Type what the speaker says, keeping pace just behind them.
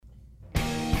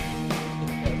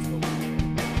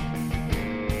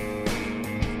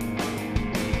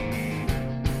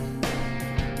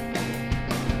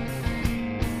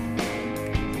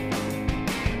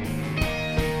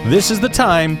This is the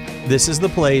time, this is the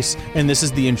place, and this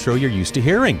is the intro you're used to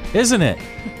hearing, isn't it?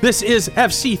 This is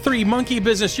FC3 Monkey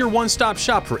Business, your one-stop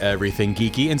shop for everything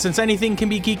geeky. And since anything can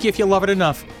be geeky if you love it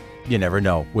enough, you never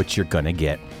know what you're gonna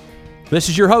get. This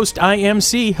is your host,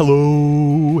 IMC.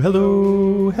 Hello,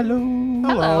 hello, hello.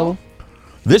 Hello.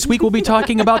 This week we'll be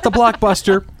talking about the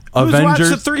blockbuster Who's Avengers.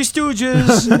 watched the Three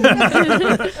Stooges?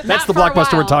 That's the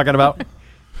blockbuster we're talking about.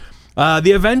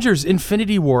 The Avengers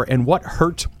Infinity War and what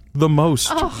hurt the most.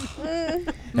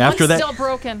 After that, still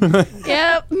broken.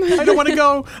 Yep. I don't want to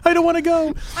go. I don't want to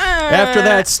go. After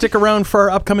that, stick around for our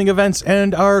upcoming events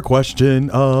and our question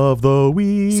of the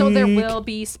week. So there will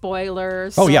be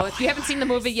spoilers. Oh, so yeah. if you haven't seen the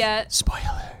movie yet,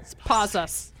 Spoilers. pause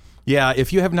us. Yeah,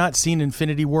 if you have not seen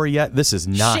Infinity War yet, this is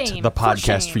not Shame. the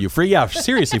podcast for you.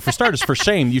 Seriously, for starters, for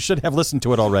shame, you should have listened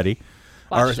to it already.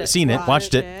 Watched or it. seen it,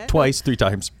 watched it twice, 3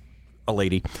 times. A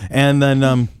lady. And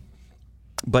then,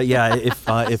 but yeah,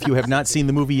 if you have not seen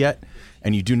the movie yet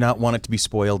and you do not want it to be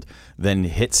spoiled, then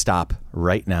hit stop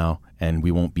right now and we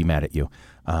won't be mad at you.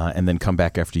 And then come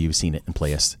back after you've seen it and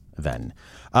play us then.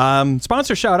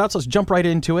 Sponsor shout-outs, let's jump right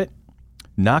into it.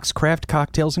 Knox Craft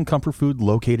Cocktails and Comfort Food,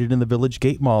 located in the Village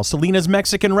Gate Mall. Selena's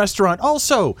Mexican Restaurant,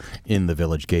 also in the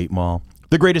Village Gate Mall.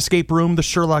 The Great Escape Room, the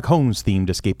Sherlock Holmes-themed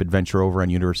escape adventure over on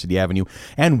University Avenue.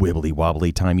 And Wibbly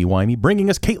Wobbly Timey Wimey, bringing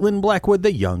us Caitlin Blackwood,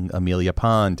 the young Amelia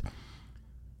Pond.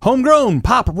 Homegrown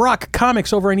Pop Rock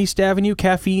Comics over on East Avenue,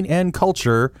 Caffeine and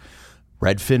Culture.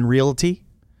 Redfin Realty.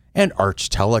 And Arch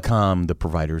Telecom, the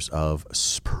providers of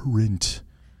Sprint.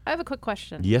 I have a quick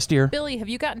question. Yes, dear. Billy, have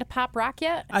you gotten to Pop Rock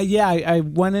yet? I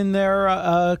went in there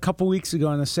a couple weeks ago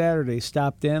on a Saturday.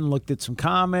 Stopped in, looked at some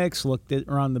comics, looked at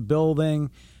around the building.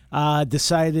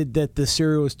 Decided that the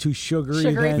cereal was too sugary.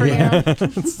 Sugary then. for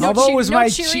you? Although it was no my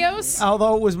Cheerios?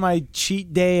 although it was my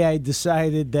cheat day, I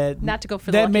decided that Not to go for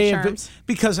the that Lucky may have been, Charms.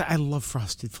 because I love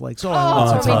Frosted Flakes. I Oh,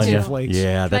 love me Frosted too. Flakes.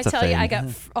 Yeah, Can that's I a tell thing. you, I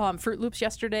got Fruit Loops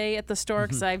yesterday at the store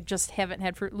because I just haven't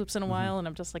had Fruit Loops in a while, and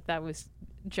I'm just like, that was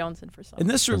jonesing for something. And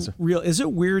this is real. Is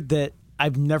it weird that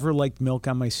I've never liked milk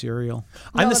on my cereal?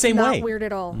 I'm the it's same not way. weird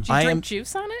at all. Did you I drink am-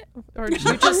 juice on it? Or did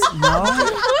you just No,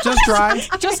 just dry.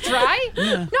 just dry?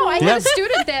 No, I had a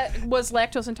student that was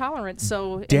lactose intolerant,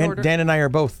 so in order Dan and I are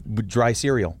both dry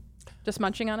cereal. just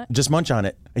munching on it. Just munch on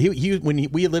it.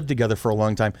 We lived together for a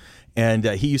long time, and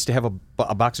he used to have a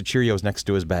box of Cheerios next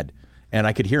to his bed, and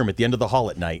I could hear him at the end of the hall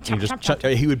at night. And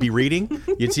he would be reading.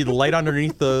 You'd see the light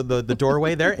underneath the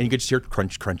doorway there, and you could just hear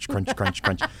crunch, crunch, crunch, crunch,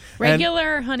 crunch.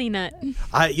 Regular or honey nut?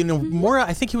 More.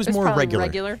 I think he was It's more probably regular.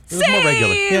 regular. It was more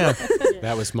regular. Yeah.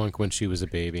 That was Monk when she was a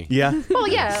baby. Yeah. Well,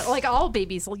 yeah, like all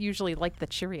babies usually like the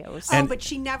Cheerios. And- but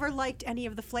she never liked any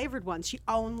of the flavored ones. She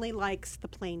only likes the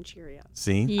plain Cheerios.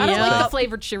 See. I don't like Yeah. the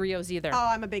flavored Cheerios either. Oh,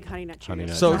 I'm a big Honey Nut Cheerios. Honey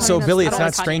Nut. So Billy, it's I not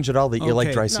like strange at all that you like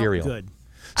Okay. dry No, cereal. Good.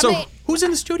 So mean- who's in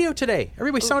the studio today?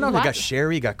 Everybody sound out. We got Lot-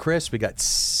 Sherry, we got Chris, we got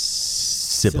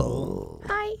Sybil.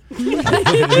 Hi.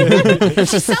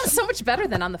 She sounds so much better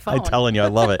than on the phone. I'm telling you, I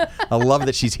love it. I love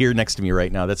that she's here next to me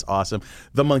right now. That's awesome.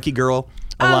 The monkey girl,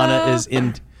 Alana, is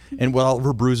in, and well,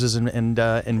 her bruises and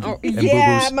Yeah,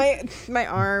 boo-boos. my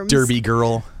arms. Derby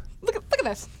girl. Look at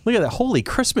this. Look at that. Holy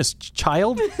Christmas,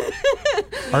 child.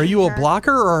 Are you a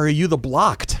blocker or are you the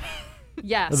blocked?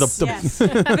 Yes. Yes.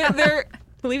 they're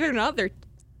believe it or not, they're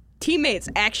teammates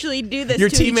actually do this. Your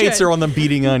to teammates each are other. on them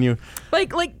beating on you.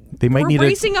 like They might we're need a-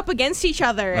 bracing up against each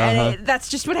other, and that's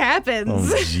just what happens.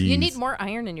 Oh, jeez. You need more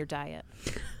iron in your diet.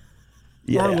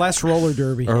 Yeah. Or less roller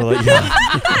derby. Or like,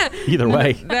 yeah. Either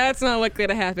way. That's not likely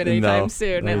to happen No, anytime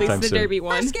soon. At anytime least the soon. Derby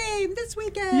one. First game this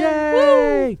weekend.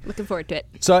 Yay! Looking forward to it.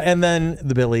 So, and then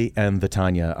the Billy and the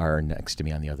Tanya are next to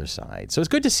me on the other side. So it's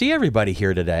good to see everybody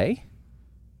here today.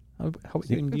 And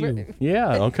you.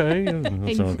 Yeah, okay.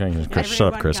 That's okay. Chris,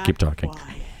 shut up, Chris. Keep talking.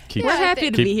 Keep, We're I happy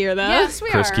think- to be here, though. Yes, we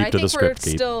Chris, are. keep I to the think we're script,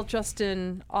 keep. still just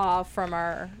in awe from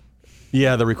our.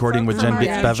 yeah, the recording with Jen From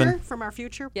our Bevan. future, from our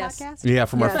future Yes. podcast. Yeah,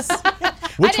 from Yes. our.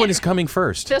 Which one is coming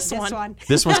first? This This one. one.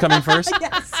 This one's coming first?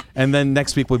 Yes. And then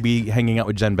next week we'll be hanging out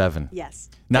with Jen Bevan. Yes.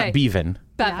 Not Okay. Bevan.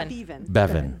 Bevan. Not even.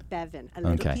 Bevan. Bevan. A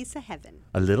little Okay. piece of heaven.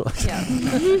 A little. Yeah.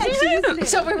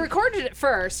 So we recorded it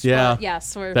first. Yeah. But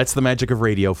yes, we're. That's the magic of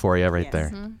radio for you right Yes.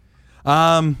 there.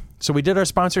 So we did our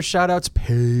sponsor shout-outs.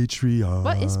 Patreon.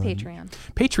 What is Patreon?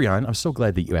 Patreon, I'm so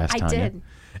glad that you asked, I Tanya, did.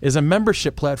 is a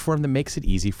membership platform that makes it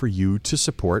easy for you to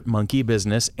support Monkey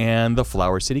Business and the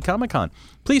Flower City Comic Con.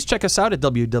 Please check us out at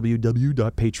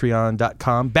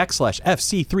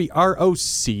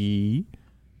www.patreon.com/FC3ROC.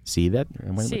 See that? I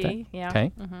went with See, that? yeah.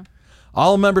 Okay.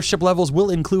 All membership levels will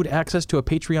include access to a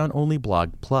Patreon-only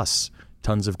blog, plus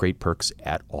tons of great perks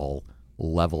at all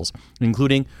levels,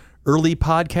 including early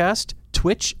podcast,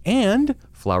 Twitch, and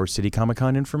Flower City Comic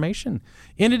Con information.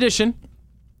 In addition,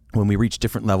 when we reach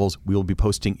different levels, we will be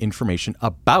posting information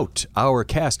about our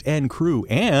cast and crew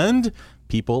and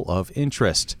people of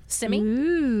interest. Simi?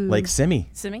 Like Simi.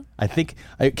 Simi? I think,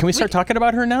 can we start talking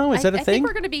about her now? Is that a I thing? think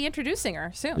we're going to be introducing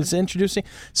her soon. It's introducing.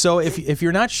 So if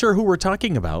you're not sure who we're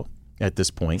talking about at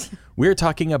this point, we're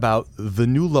talking about the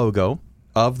new logo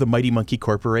of the Mighty Monkey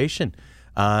Corporation.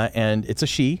 And it's a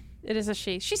she. It is a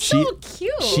she. She's so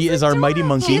cute. She is our Mighty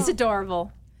Monkey. She's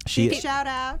adorable. She Shout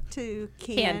out to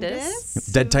Candace.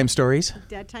 Dead Time Stories?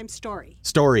 Dead Time Story.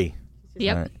 Story.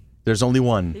 Yep. All right. There's only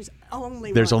one. There's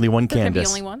only There's one. only one There could be Candace.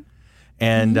 only one.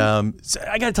 And so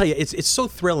I got to tell you, it's so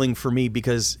thrilling for me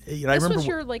because I This remember was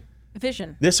your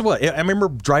vision. this is what I remember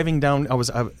driving down. I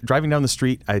was driving down the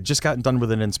street. I had just gotten done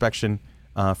with an inspection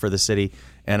for the city,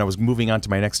 and I was moving on to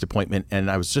my next appointment. And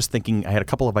I was just thinking, I had a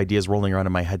couple of ideas rolling around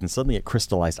in my head, and suddenly it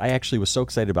crystallized. I actually was so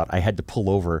excited about it, I had to pull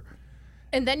over.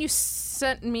 And then you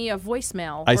sent me a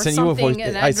voicemail. I or sent you a voice. something,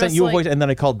 and I sent you a voice, and then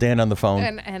I called Dan on the phone,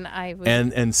 And I was.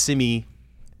 and Simi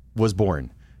was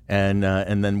born. And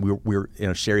then we were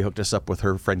Sherry hooked us up with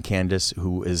her friend Candace,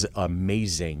 who is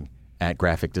amazing at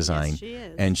graphic design. Yes, she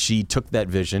is. And she took that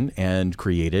vision and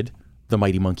created the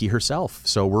Mighty Monkey herself.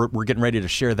 So we're getting ready to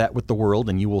share that with the world,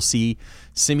 and you will see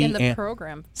Simi in the Ann.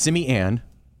 program. Simi Ann.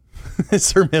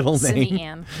 It's her middle name. Simi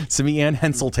Ann. Simi Ann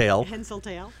Henseltail.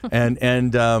 Henseltail.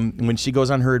 And when she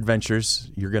goes on her adventures,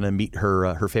 you're going to meet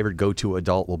her. Her favorite go-to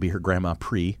adult will be her grandma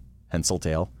Pre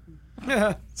Henseltail.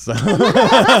 So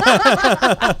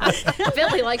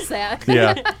Billy likes that.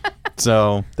 yeah,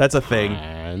 so that's a thing.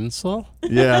 Hansel?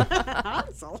 Yeah,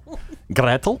 Hansel.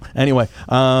 Gretel. Anyway,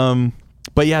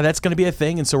 but yeah, that's going to be a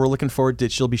thing, and so we're looking forward to.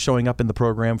 She'll be showing up in the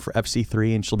program for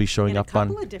FC3, and she'll be showing In a up on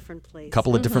couple of different places.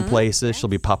 couple of different places. She'll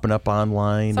be popping up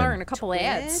online. Saw her and in a couple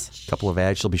ads. Twitch. couple of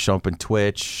ads. She'll be showing up in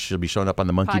Twitch. She'll be showing up on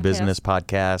the Monkey Podcast. Business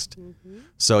podcast.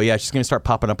 So yeah, she's going to start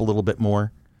popping up a little bit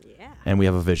more. Yeah. And we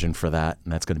have a vision for that,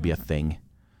 and that's going to be a thing.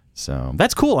 So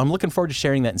that's cool. I'm looking forward to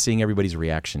sharing that and seeing everybody's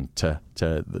reaction to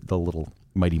the little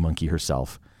Mighty Monkey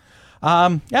herself.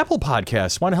 Apple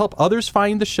Podcasts. Want to help others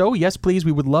find the show? Yes, please.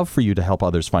 We would love for you to help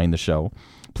others find the show.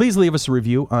 Please leave us a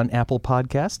review on Apple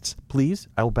Podcasts. Please.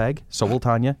 I'll beg. So will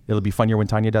Tanya. It'll be funnier when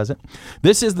Tanya does it.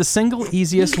 This is the single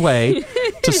easiest way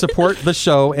to support the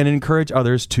show and encourage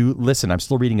others to listen. I'm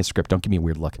still reading a script. Don't give me a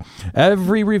weird look.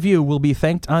 Every review will be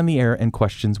thanked on the air and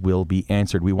questions will be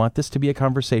answered. We want this to be a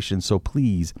conversation, so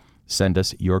please send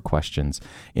us your questions.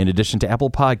 In addition to Apple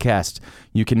Podcasts,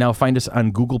 you can now find us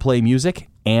on Google Play Music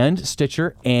and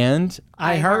Stitcher and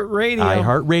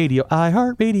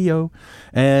iHeartRadio.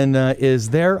 And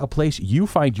is there a place you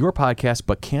find your podcast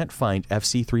but can't find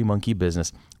FC3 Monkey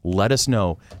Business? Let us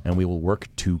know, and we will work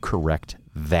to correct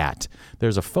that.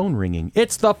 There's a phone ringing.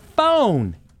 It's the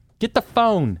phone. Get the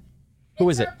phone. Who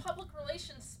is it? It's our public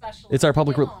relations specialist. It's our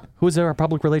public. Dylan. Who is our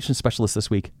public relations specialist this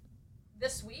week?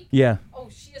 This week? Yeah. Oh,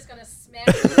 she is gonna smash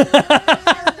you.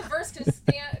 The verse can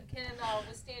withstand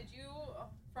you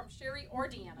from Sherry or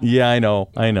Deanna. Yeah, I know.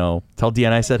 Tell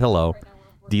Deanna I said hello.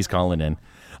 Dee's calling in.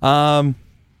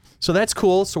 So that's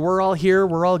cool. So we're all here.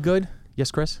 We're all good. Yes,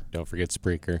 Chris? Don't forget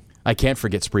Spreaker. I can't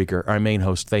forget Spreaker, our main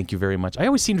host. Thank you very much. I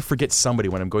always seem to forget somebody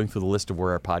when I'm going through the list of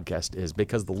where our podcast is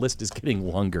because the list is getting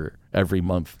longer every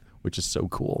month, which is so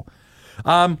cool.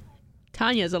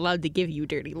 Tanya's allowed to give you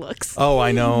dirty looks. Oh,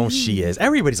 I know she is.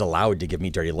 Everybody's allowed to give me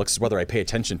dirty looks, whether I pay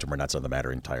attention to them or not. It's not the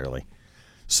matter entirely.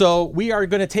 So we are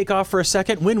going to take off for a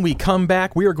second. When we come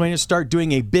back, we are going to start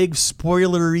doing a big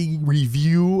spoilery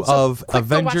review of quick,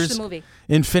 go watch Avengers the movie.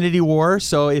 Infinity War.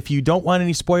 So if you don't want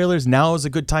any spoilers, now is a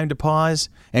good time to pause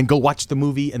and go watch the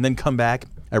movie and then come back.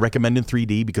 I recommend in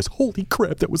 3D because holy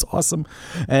crap, that was awesome.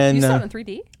 And You saw it in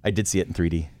 3D? I did see it in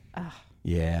 3D.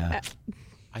 Yeah.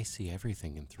 I see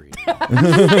everything in 3D.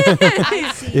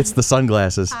 It's the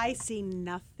sunglasses. I see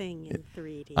nothing in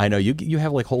 3D. I know you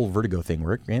have like whole vertigo thing,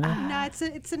 Rick. You know? No, it's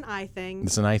an eye thing.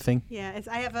 It's an eye thing. Yeah,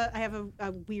 I have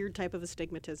a weird type of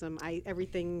astigmatism. I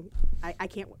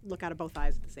can't look out of both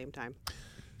eyes at the same time.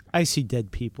 I see dead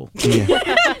people.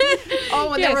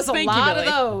 Oh, and Yes, there was a thank you, lot of Billy.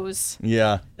 those.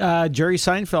 Yeah. Jerry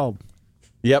Seinfeld.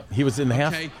 Yep. He was in the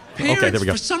half. Okay. Parents, there we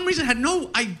go. for some reason, had no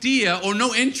idea or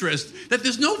no interest that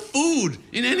there's no food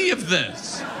in any of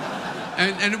this.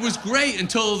 And it was great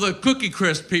until the Cookie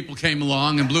Crisp people came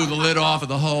along and blew the lid off of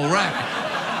the whole record.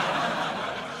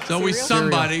 It's always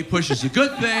somebody pushes a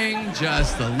good thing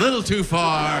just a little too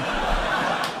far.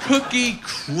 Cookie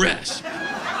Crisp.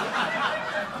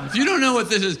 If you don't know what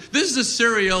this is a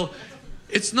cereal.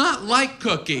 It's not like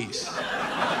cookies.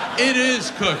 It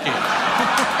is cookies.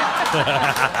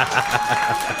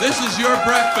 This is your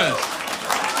breakfast.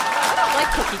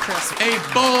 like Cookie Crisp.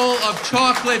 A bowl of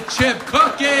chocolate chip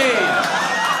cookies.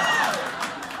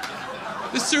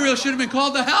 This cereal should have been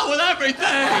called The Hell with Everything.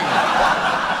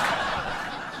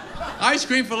 Ice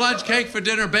cream for lunch, cake for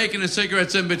dinner, bacon and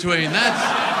cigarettes in between.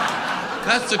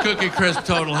 That's the Cookie Crisp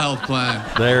Total Health Plan.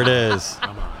 There it is.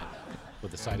 Come on.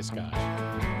 With a side of scotch.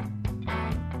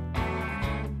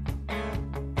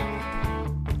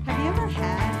 Have you ever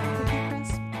had Cookie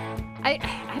Crisp?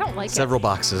 I don't like Several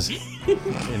boxes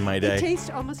in my It day. tastes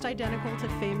almost identical to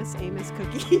Famous Amos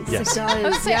cookies. Yes. it. I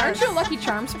would say, aren't you a Lucky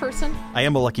Charms person? I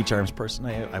am a Lucky Charms person.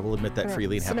 I will admit that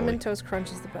freely and Cinnamon happily. Toast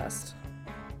Crunch is the best.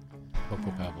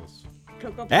 Cocoa Pebbles.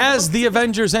 As the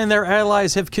Avengers and their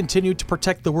allies have continued to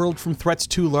protect the world from threats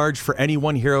too large for any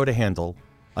one hero to handle,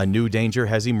 a new danger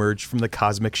has emerged from the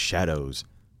cosmic shadows.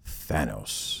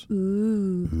 Thanos.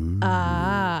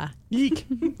 Eek.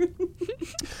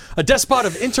 A despot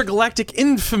of intergalactic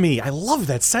infamy. I love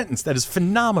that sentence. That is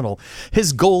phenomenal.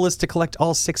 His goal is to collect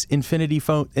all 6 infinity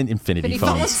phones.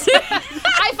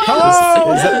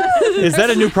 iPhones. Is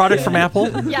that a new product from Apple?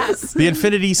 Yes. The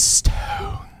Infinity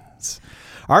Stones.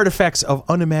 Artifacts of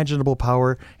unimaginable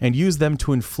power, and use them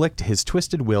to inflict his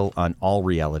twisted will on all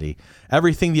reality.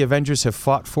 Everything the Avengers have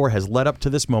fought for has led up to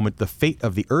this moment. The fate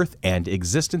of the Earth and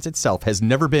existence itself has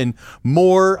never been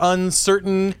more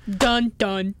uncertain. Dun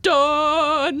dun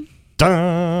dun.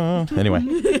 Dun. Anyway,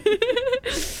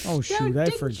 Oh, shoot, I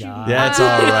forgot. that's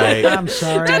all right. I'm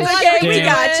sorry. Okay, we Damn.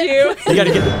 got you. You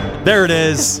gotta get there. It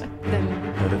is.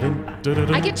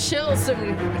 I get chills.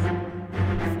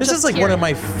 This is like one of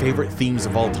my favorite themes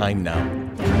of all time now.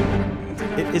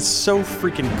 It is so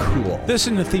freaking cool. This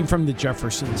is the theme from the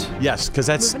Jeffersons. Yes, because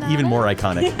that's even more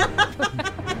iconic.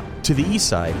 To the east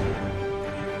side.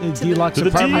 The deluxe To the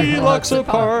apartment. deluxe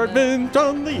apartment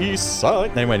on the east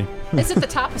side. Anyway, Is it the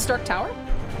top of Stark Tower?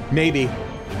 maybe.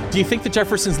 Do you think the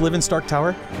Jeffersons live in Stark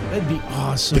Tower? That'd be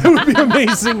awesome. That would be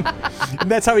amazing. And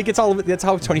that's how he gets all of it. That's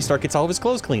how Tony Stark gets all of his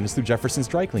clothes cleaned, is through Jefferson's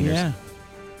dry cleaners. Yeah.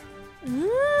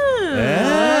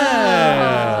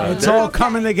 Yeah. It's all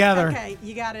coming together. Okay,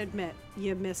 you gotta admit,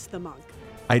 you missed the monk.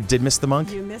 I did miss the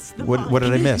monk. You missed the What monk.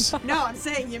 did I miss? No, I'm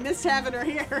saying you missed having her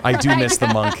here. I do miss the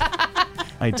monk.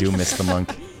 I do miss the monk.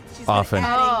 She's been Often.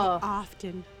 adding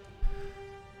often.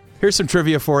 Here's some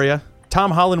trivia for you.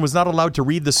 Tom Holland was not allowed to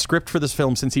read the script for this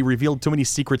film since he revealed too many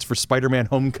secrets for Spider-Man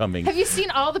Homecoming. Have you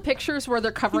seen all the pictures where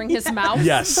they're covering his mouth?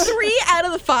 Yes. 3 out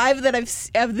of the 5 that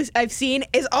I've seen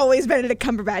is always Benedict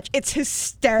Cumberbatch. It's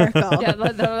hysterical. Yeah,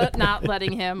 they're not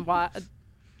letting him. What?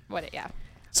 Yeah.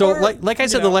 So, like I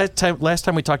said, the last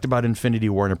time we talked about Infinity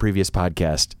War in a previous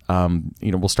podcast,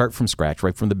 we'll start from scratch,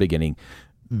 right from the beginning.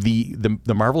 The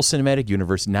Marvel Cinematic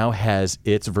Universe now has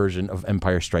its version of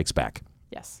Empire Strikes Back.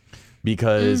 Yes.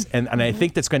 Because and I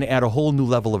think that's going to add a whole new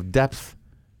level of depth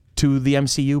to the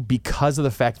MCU because of the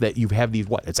fact that you have these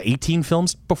it's 18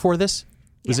 films before this?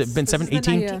 Has Yes, it been this is 7, the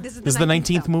 18? 19th This is the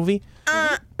 19th film. movie?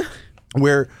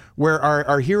 Where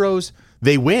our heroes,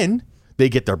 they win, they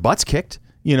get their butts kicked,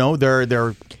 there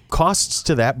are costs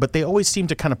to that, but they always seem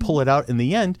to kind of pull it out in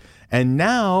the end. And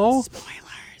now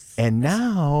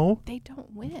They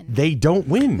don't win. they don't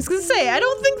win. I was gonna say, I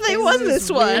don't think they won this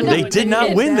one. They did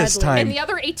not win this In time. the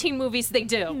other 18 movies, they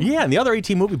do. Yeah, in the other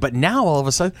 18 movies, but now all of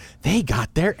a sudden they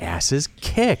got their asses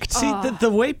kicked. See, the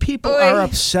way people are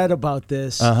upset about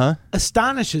this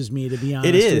astonishes me, to be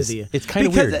honest is. with you. It's kinda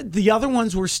because weird. the other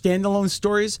ones were standalone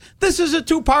stories. This is a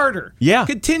two-parter. Yeah.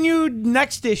 Continued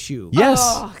next issue. Yes.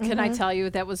 Oh, can I tell you,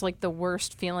 that was like the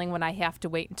worst feeling when I have to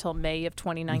wait until May of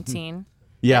 2019.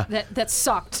 Yeah. That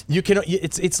sucked. You can.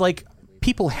 It's like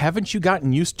people, haven't you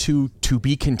gotten used to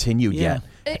be continued Yeah. yet?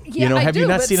 Yeah, I have you do,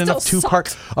 not but it seen enough still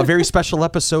two-part, a very special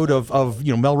episode of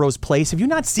Melrose Place? Have you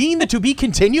not seen the to be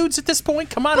continueds at this point?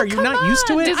 Come on, are you not used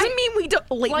to it? Doesn't mean we don't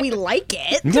we like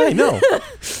it. Yeah, I know.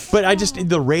 But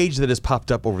the rage that has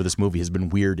popped up over this movie has been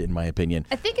weird, in my opinion.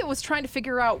 I think it was trying to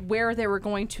figure out where they were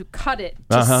going to cut it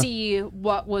to see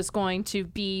what was going to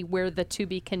be where the to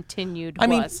be continued I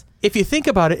mean, was. if you think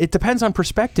about it, it depends on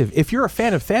perspective. If you're a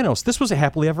fan of Thanos, this was a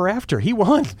happily ever after. He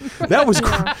won. That was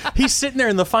he's sitting there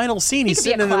in the final scene. He's could be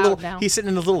a sitting in a little. cloud now. He's sitting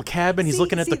in a little cabin. He's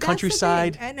looking at the that's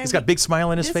countryside. thing. And He's got a big smile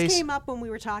on his this face. came up when we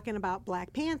were talking about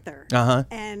Black Panther.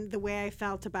 And the way I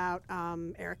felt about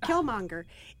Eric Killmonger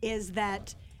is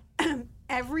that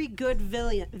every good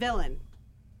villain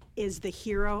is the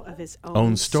hero of his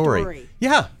own story.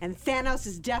 Yeah. And Thanos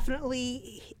is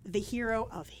definitely the hero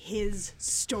of his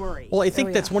story. Well, I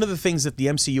think that's one of the things that the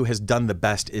MCU has done the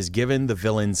best is given the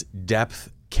villains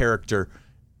depth, character,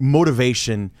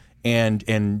 motivation, and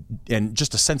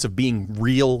just a sense of being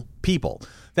real people.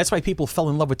 That's why people fell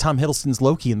in love with Tom Hiddleston's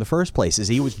Loki in the first place. Is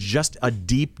he was just a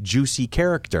deep, juicy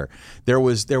character. There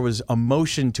was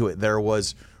emotion to it. There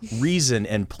was reason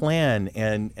and plan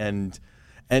and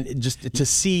just to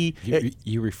see.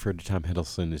 You referred to Tom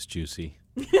Hiddleston as juicy.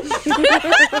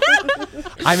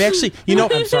 I'm actually, you know,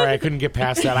 I'm sorry, I couldn't get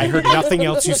past that. I heard nothing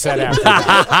else you said after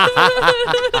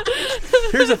that.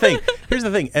 Here's the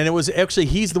thing, and it was actually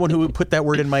he's the one who put that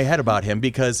word in my head about him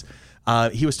because.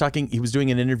 He was doing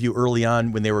an interview early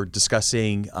on when they were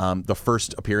discussing the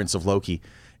first appearance of Loki,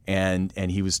 and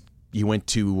he went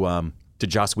to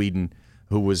Joss Whedon,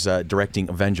 who was directing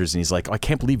Avengers, and he's like, I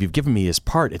can't believe you've given me his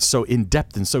part. It's so in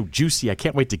depth and so juicy. I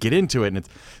can't wait to get into it. And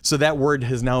so that word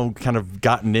has now kind of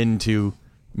gotten into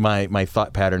my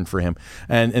thought pattern for him,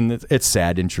 and it's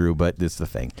sad and true, but it's the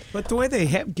thing. But the way they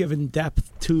have given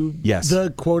depth to Yes. the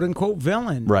quote unquote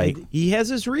villain, Right. He has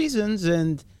his reasons,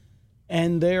 and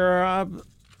they're.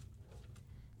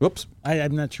 Whoops.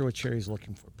 I'm not sure what Sherry's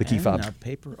looking for. The key Pen, fob.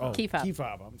 Paper. Oh, Key fob. Key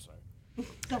fob. I'm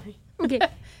sorry. Okay.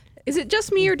 Is it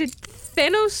just me, or did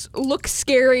Thanos look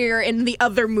scarier in the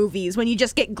other movies when you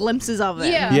just get glimpses of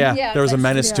him? Yeah, there was a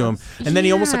menace to him, and then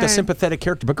he almost like a Yeah. sympathetic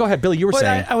character. But go ahead, Billy. You were But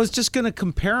saying. I was just going to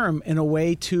compare him in a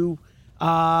way to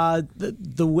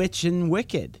the witch in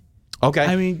Wicked. Okay.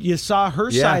 I mean, you saw her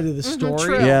Yeah. side of the story.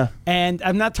 true. Yeah. And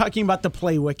I'm not talking about the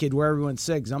play Wicked where everyone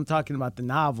sings. I'm talking about the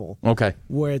novel. Okay.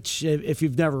 Which, if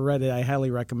you've never read it, I highly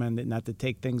recommend it. Not to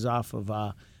take things off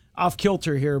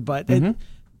kilter here, but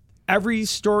every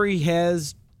story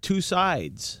has two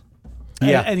sides.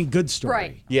 Yeah. Any good story.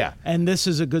 Right. Yeah. And this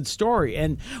is a good story.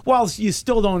 And while you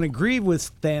still don't agree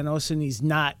with Thanos and he's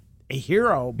not a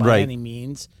hero by Right. any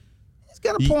means, he's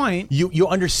got a point. You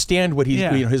understand what he's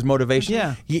Yeah. his motivation.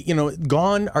 Yeah.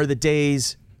 Gone are the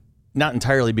days. Not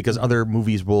entirely, because other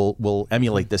movies will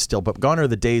emulate this still, but gone are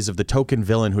the days of the token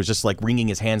villain who's just like wringing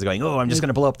his hands, going, "Oh, I'm just going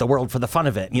to blow up the world for the fun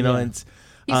of it." And it's,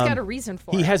 He's got a reason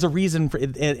for he it. has a reason for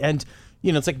it, and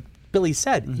it's like Billy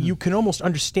said, you can almost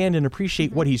understand and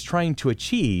appreciate what he's trying to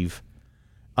achieve.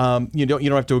 You don't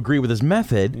have to agree with his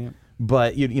method,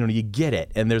 but you get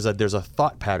it, and there's a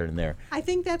thought pattern there. I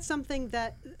think that's something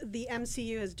that the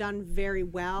MCU has done very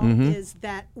well, Mm-hmm. is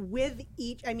that with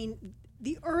each, I mean,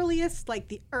 the earliest, like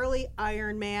the early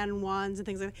Iron Man ones and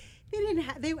things like that, they didn't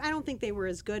have, I don't think they were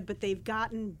as good, but they've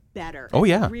gotten better. Oh, at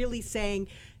yeah. Really saying,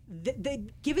 they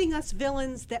giving us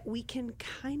villains that we can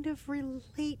kind of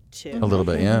relate to. A little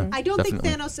bit, yeah. I don't definitely.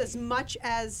 think Thanos as much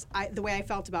as the way I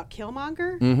felt about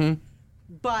Killmonger,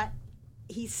 but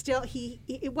he still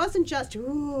it wasn't just,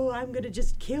 ooh, I'm gonna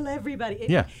just kill everybody.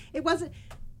 It wasn't.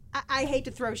 I hate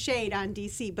to throw shade on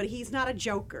DC, but he's not a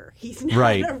Joker. He's not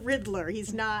Right. a Riddler.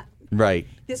 He's not. Right.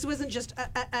 This wasn't just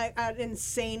an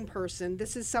insane person.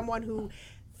 This is someone who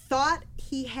thought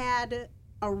he had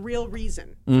a real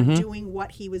reason for doing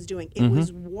what he was doing. It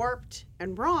was warped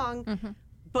and wrong,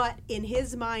 but in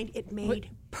his mind, it made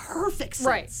perfect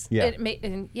sense.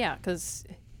 Right. Yeah. Because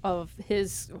of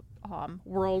his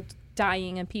world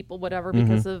dying and people whatever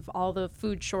because of all the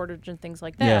food shortage and things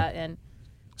like that. And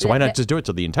So why not just do it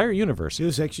to the entire universe? He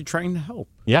was actually trying to help.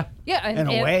 Yeah. yeah, In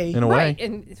a way. In a way. right.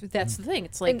 And that's the thing.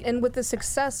 It's like And with the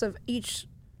success of each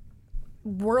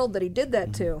world that he did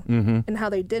that to and how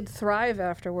they did thrive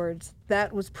afterwards,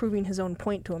 that was proving his own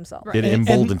point to himself. It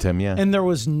emboldened him, yeah. And there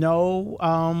was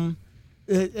no,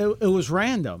 it was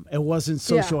random. It wasn't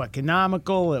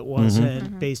socioeconomical. It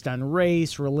wasn't based on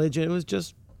race, religion. It was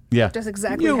just, Yeah. Just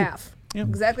exactly You. half. Yeah.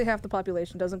 Exactly half the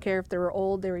population. Doesn't care if they were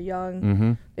old, they were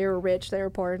young, they were rich, they were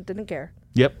poor, didn't care.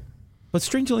 Yep. but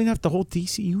strangely enough, the whole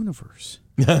DC universe.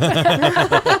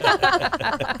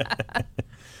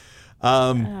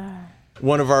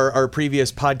 One of our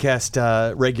previous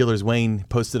podcast regulars, Wayne,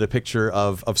 posted a picture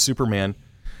of Superman,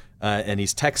 and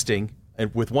he's texting.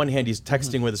 And with one hand, he's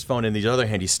texting with his phone, and the other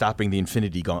hand, he's stopping the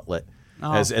Infinity Gauntlet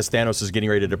as Thanos is getting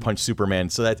ready to punch Superman.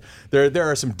 So that there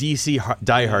are some DC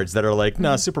diehards that are like,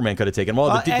 no, Superman could have taken him.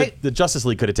 Well, the Justice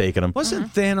League could have taken him.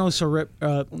 Wasn't Thanos a rip?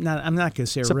 I'm not going to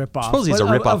say a rip-off. Suppose he's a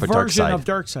but rip-off a of version Darkseid. of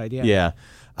Darkseid, yeah.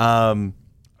 Yeah.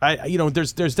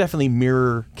 There's definitely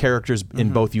mirror characters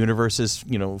in both universes.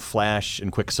 Flash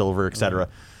and Quicksilver, etc.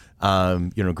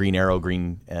 Green Arrow,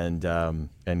 and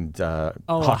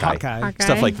Hawkeye,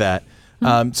 stuff like that.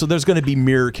 So there's going to be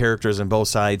mirror characters on both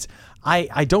sides.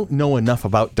 I don't know enough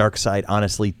about Darkseid,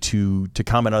 honestly, to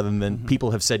comment other than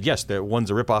people have said, yes, one's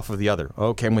a ripoff of the other.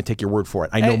 Okay, I'm going to take your word for it.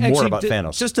 I know more about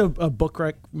Thanos. Just a book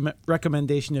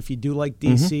recommendation if you do like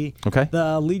DC. Okay.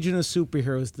 The Legion of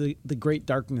Superheroes, the Great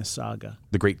Darkness Saga.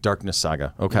 The Great Darkness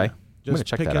Saga. Okay. I'm going to Just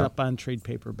check pick that it out. up on trade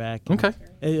paperback. Okay.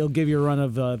 It'll give you a run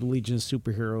of the Legion of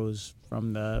Superheroes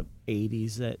from the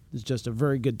 80s. That is just a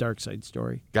very good Darkseid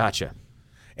story. Gotcha.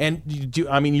 And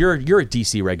you're a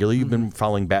DC regular. You've been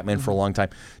following Batman for a long time.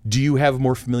 Do you have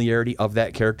more familiarity of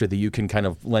that character that you can kind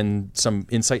of lend some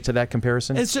insight to that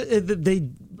comparison? They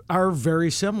are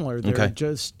very similar. They're Okay.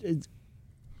 just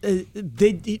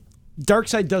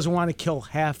Darkseid doesn't want to kill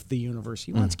half the universe.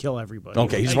 He wants to kill everybody.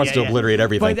 Okay, he just wants to obliterate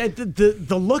everything. But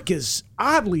the look is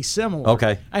oddly similar.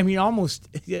 Okay. I mean, almost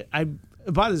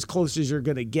about as close as you're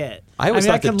going to get. I always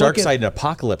thought that can look Darkseid and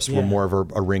Apocalypse were more of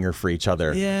a ringer for each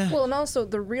other. Yeah. Well, and also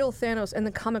the real Thanos in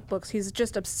the comic books, he's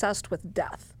just obsessed with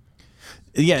death.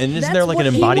 Yeah, and isn't That's there like an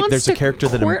what he embodied? wants There's a to character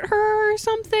that court her or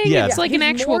something. Yeah. It's like He's an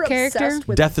actual more character. obsessed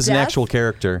with death is an actual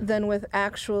character. than with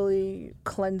actually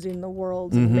cleansing the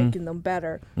worlds and making them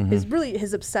better.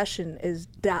 His obsession is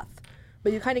death.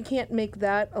 But you kind of can't make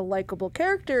that a likable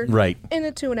character Right. in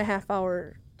a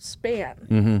 2.5-hour span.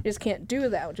 You just can't do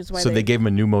that, which is why So they gave him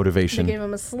a new they motivation. gave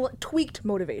him a tweaked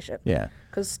motivation. Yeah.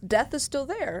 Because death is still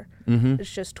there. It's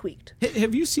just tweaked.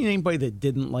 Have you seen anybody that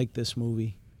didn't like this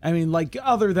movie? I mean, like,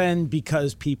 other than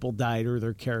because people died or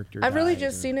their character I've really died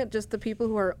just seen it, just the people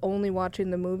who are only watching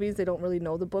the movies, they don't really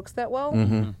know the books that well.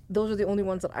 Those are the only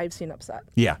ones that I've seen upset.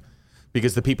 Yeah,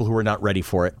 because the people who are not ready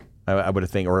for it, I would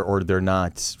think, or they're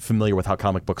not familiar with how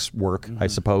comic books work, I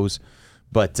suppose.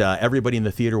 But everybody in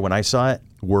the theater when I saw it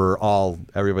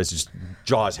everybody's just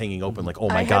jaws hanging open, like, oh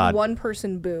my I God. had one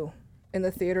person boo in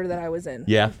the theater that I was in.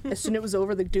 Yeah. As soon as it was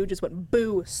over, the dude just went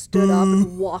boo, stood up,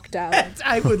 and walked out.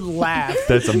 I would laugh.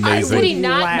 That's amazing. Did he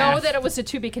not laugh. know that it was a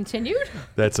to be continued?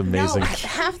 That's amazing.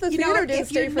 Half the You know theater what? didn't If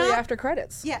stay you're for the not- after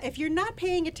credits. Yeah, if you're not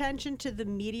paying attention to the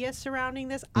media surrounding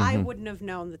this, I wouldn't have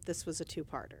known that this was a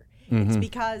two-parter. It's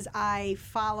because I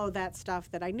follow that stuff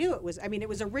that I knew it was. I mean, it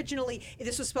was originally,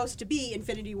 this was supposed to be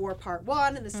Infinity War Part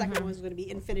 1, and the second one was going to be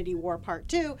Infinity War Part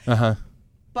 2.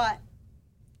 But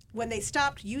when they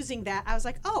stopped using that, I was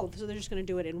like, oh, so they're just going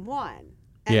to do it in one.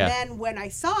 And Yeah. then when I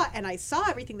saw it and I saw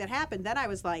everything that happened, then I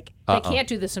was like, They can't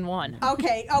do this in one.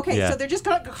 okay, Yeah. so they're just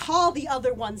going to call the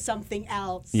other one something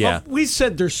else. Yeah. We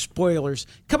said they're spoilers.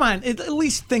 Come on, at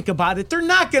least think about it. They're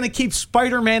not going to keep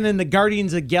Spider-Man and the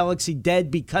Guardians of the Galaxy dead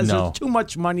because No. there's too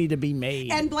much money to be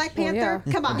made. And Black Panther,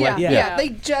 yeah. come on. Yeah, they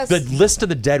just... The list of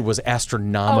the dead was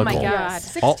astronomical. Oh my God.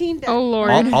 16 dead. Oh Lord.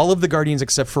 All of the Guardians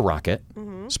except for Rocket,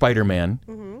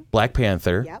 Spider-Man, Black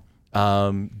Panther. Yep.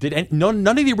 None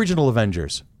of the original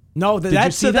Avengers. No, you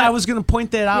that's see that? I was going to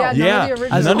point that out. Yeah, Yeah. none of the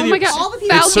original. None of Oh the- my God. All the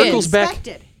people It Falcon. circles back.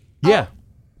 expected. Yeah.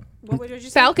 What did you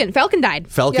say? Falcon died.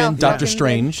 Falcon, Yeah, Doctor Falcon,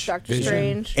 Strange. Doctor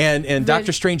Strange. And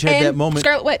Doctor Strange had and that moment.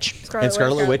 Scarlet Witch. And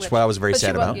Scarlet Witch, what I was very But she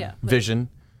sad wa- about. yeah. Vision.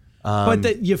 But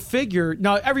that you figure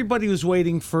now everybody was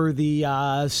waiting for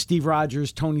the Steve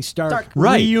Rogers, Tony Stark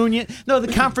Right. reunion. No,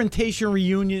 the confrontation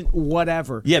reunion,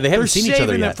 whatever. Yeah, they haven't They're seen each other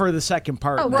saving yet. it for the second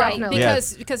part. Oh, now. Right,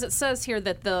 Definitely. because it says here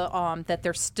that that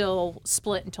they're still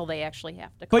split until they actually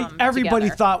have to come But everybody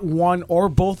together. thought one or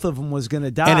both of them was going to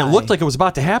die, And it looked like it was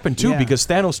about to happen too, Yeah. because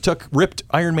Thanos ripped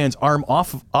Iron Man's arm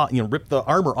off, ripped the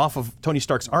armor off of Tony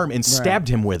Stark's arm and stabbed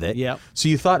him with it. Yep. So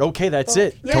you thought, okay, that's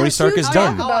it. Yeah, Tony it's Stark huge. is Oh,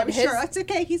 done. Yeah. Oh, About I'm his- sure. It's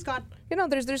okay. He's gone. You know,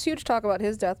 there's huge talk about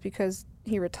his death because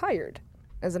he retired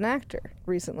as an actor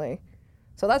recently.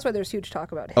 So that's why there's huge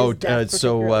talk about his death.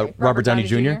 particularly. Robert Downey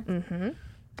Jr.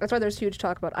 That's why there's huge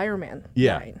talk about Iron Man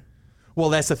Yeah. dying. Well,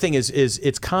 that's the thing is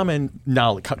it's common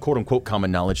knowledge, quote unquote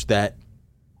common knowledge that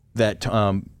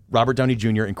Robert Downey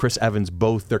Jr. and Chris Evans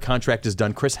both their contract is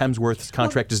done. Chris Hemsworth's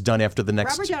contract is done after the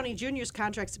next. Robert Downey Jr.'s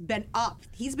contract's been up.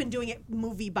 He's been doing it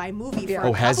movie by movie for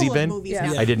Oh, a has he couple of been? movies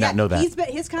Yeah. now. I did not know that.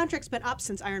 His contract's been up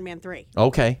since Iron Man 3.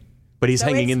 Okay, but he's So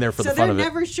hanging it's- in there for the so fun of they're it.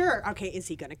 never sure. Okay, is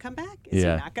he going to come back? Is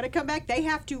Yeah. he not going to come back? They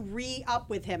have to re-up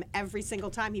with him every single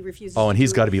time he refuses. Oh, and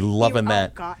he's got to be do- loving oh,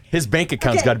 that. God. His bank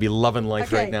account's Okay. got to be loving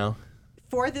life Okay. right now.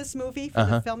 For this movie, for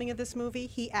the filming of this movie,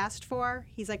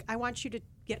 he's like, I want you to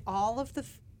get all of the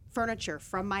furniture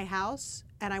from my house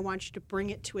and I want you to bring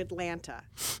it to Atlanta.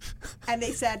 And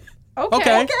they said,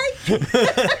 Okay.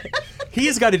 He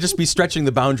has got to just be stretching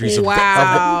the boundaries of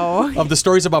the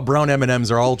stories about brown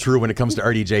M&Ms are all true when it comes to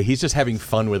RDJ. He's just having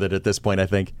fun with it at this point, I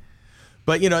think.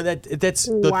 But you know that's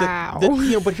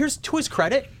but here's to his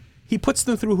credit, he puts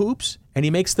them through hoops and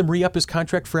he makes them re-up his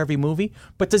contract for every movie.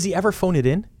 But does he ever phone it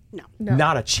in? No.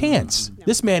 Not a chance.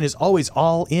 This man is always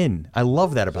all in. I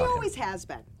love that He about him. always has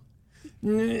been.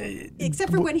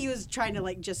 Except for when he was trying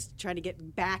to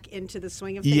get back into the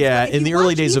swing of things. Yeah, But if in you the early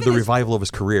watch days of even the his- revival of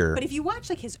his career. But if you watch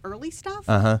like his early stuff,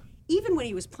 even when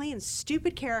he was playing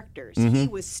stupid characters, Mm-hmm. he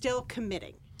was still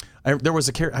committing. There was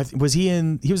a character. He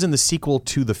was in the sequel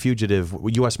to The Fugitive,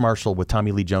 U.S. Marshal with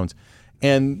Tommy Lee Jones,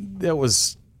 and I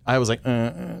was like,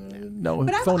 no.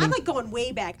 But phoning. I'm like going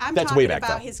way back. I'm That's talking way back,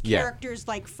 about though. his Yeah. characters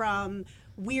like from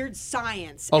Weird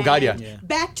Science. Oh, God, and yeah.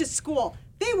 Back to School.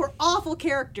 They were awful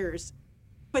characters,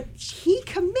 but he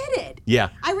committed. Yeah.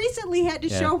 I recently had to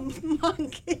show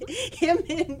Monk him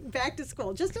in Back to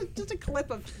School. Just a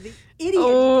clip of the idiot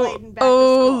who played in Back to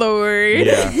School. Lord.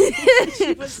 Yeah.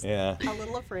 She was Yeah. a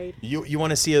little afraid. You want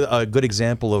to see a good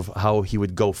example of how he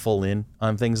would go full in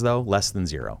on things, though? Less Than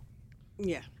Zero.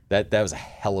 Yeah. That was a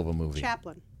hell of a movie.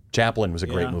 Chaplin was a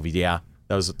great movie. Yeah.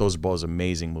 Those are both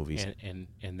amazing movies. And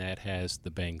that has the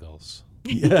Bengals.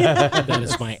 That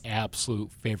is my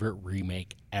absolute favorite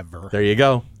remake ever. There you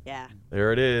go. Yeah.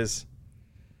 There it is.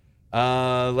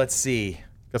 Let's see.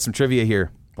 Got some trivia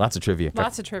here. Lots of trivia.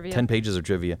 Lots of trivia. 10 pages of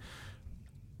trivia.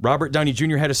 Robert Downey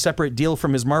Jr. had a separate deal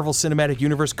from his Marvel Cinematic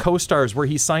Universe co-stars where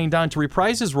he signed on to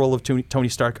reprise his role of Tony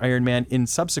Stark Iron Man in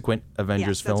subsequent Avengers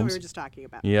Yes, that's films. what we were just talking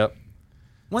about. Yep.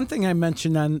 One thing I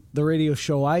mentioned on the radio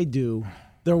show I do,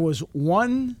 there was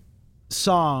one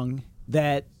song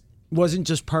that wasn't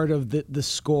just part of the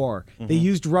score. They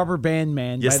used Rubber Band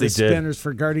Man Yes, by they the did. Spinners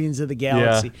for Guardians of the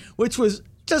Galaxy, which was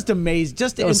just amazing,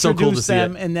 just to That was so cool to introduce see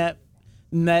them it.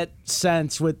 in that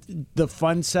sense with the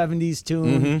fun 70s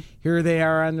tune. Here they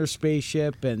are on their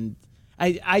spaceship, and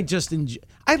I just enjoy.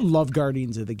 I love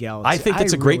Guardians of the Galaxy. I think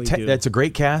it's a great really do. that's a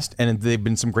great cast, and they've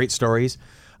been some great stories.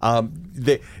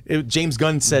 James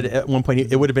Gunn said at one point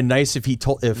it would have been nice if he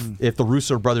told if the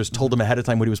Russo brothers told him ahead of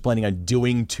time what he was planning on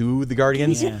doing to the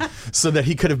Guardians, so that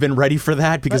he could have been ready for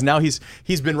that. Because now he's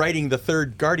been writing the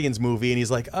third Guardians movie, and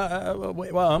he's like,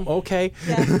 well, I'm okay.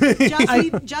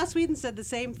 Yeah. Joss Whedon said the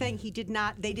same thing.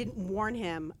 They didn't warn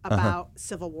him about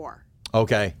Civil War.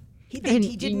 Okay. He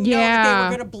didn't know that they were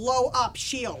going to blow up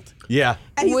S.H.I.E.L.D. Yeah.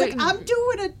 And he's like, I'm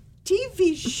doing a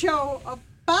TV show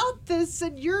about this,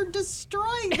 and you're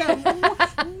destroying them.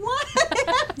 What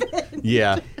happened?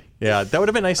 Yeah. That would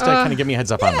have been nice to kind of give me a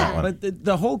heads up on that one. But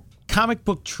the whole comic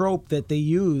book trope that they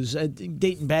use,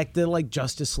 dating back to like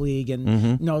Justice League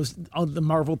and all the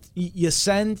Marvel, you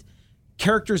send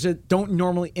characters that don't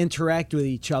normally interact with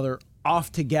each other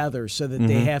off together so that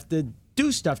they have to do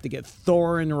stuff to get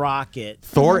Thor and Rocket.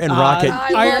 Thor and Rocket.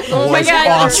 Oh my God,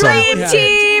 awesome. Dream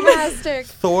Team. Fantastic.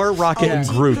 Thor, Rocket, and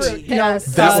Groot. Yes.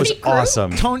 That was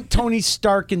awesome. Tony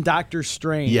Stark and Doctor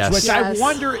Strange. Yes. Which I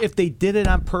wonder if they did it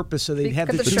on purpose so they'd have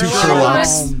Because the the two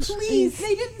Sherlocks. Sherlocks. Please,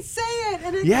 they didn't say it.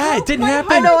 And it Yeah, it broke didn't my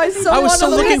happen. heart. I know, I was so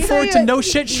wanted them looking to forward say to it. no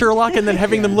shit Sherlock and then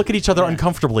having them look at each other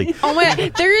uncomfortably. Oh my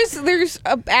God. There's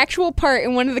an actual part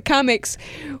in one of the comics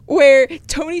where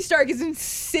Tony Stark is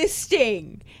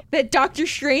insisting that Doctor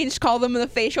Strange call them the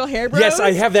facial hair bros. Yes,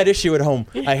 I have that issue at home.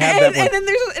 I have that one. And then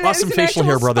there's Awesome an facial actual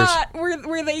hair brothers. spot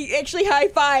where they actually high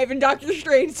five and Doctor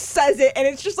Strange says it, and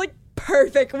it's just like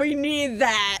perfect. We need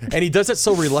that. And he does it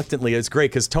so reluctantly. It's great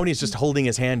because Tony's just holding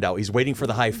his hand out. He's waiting for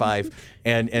the high five,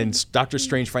 and Doctor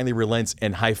Strange finally relents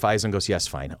and high fives and goes, "Yes,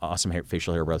 fine, awesome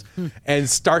facial hair bros." And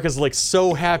Stark is like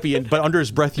so happy, but under his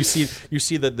breath, you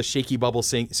see the shaky bubble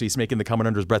saying, so he's making the comment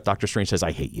under his breath. Doctor Strange says,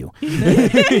 "I hate you."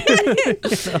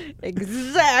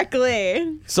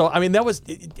 Exactly. So I mean that was,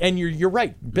 and you're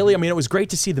right, Billy. I mean it was great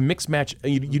to see the mixed match.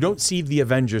 You don't see the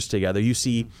Avengers together. You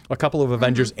see a couple of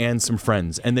Avengers and some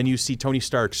friends, and then you see Tony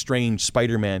Stark, Strange,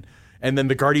 Spider-Man, and then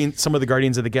some of the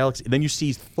Guardians of the Galaxy. Then you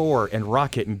see Thor and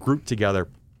Rocket and Groot together.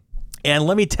 And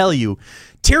let me tell you,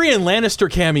 Tyrion Lannister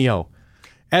cameo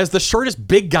as the shortest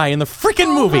big guy in the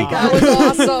freaking movie. That was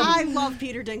awesome. I love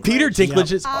Peter Dinklage. Peter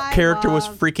Dinklage's I character was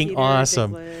love freaking Peter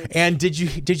awesome. Dinklage. And did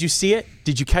you see it?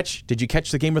 Did you catch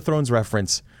the Game of Thrones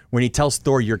reference when he tells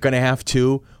Thor, "You're going to have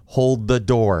to hold the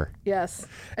door"? Yes.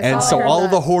 And so all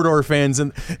of the Hodor fans,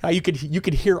 and you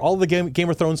could hear all the Game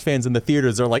of Thrones fans in the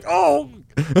theaters. They're like, "Oh!"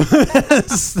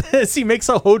 He makes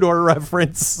a Hodor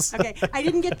reference. Okay, I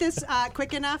didn't get this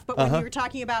quick enough, but when you were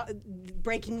talking about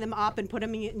breaking them up and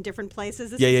putting them in different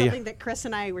places, this is something that Chris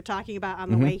and I were talking about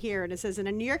on the way here. And it says, in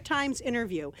a New York Times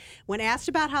interview, when asked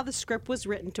about how the script was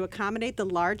written to accommodate the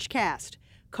large cast,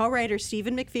 co-writer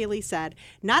Stephen McFeely said,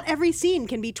 "Not every scene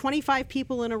can be 25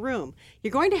 people in a room.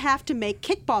 You're going to have to make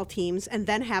kickball teams and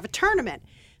then have a tournament."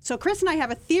 So Chris and I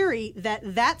have a theory that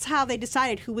that's how they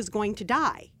decided who was going to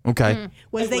die. Okay.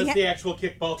 Was the actual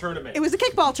kickball tournament. It was a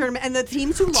kickball tournament, and the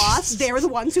teams who lost, they were the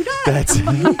ones who died. That's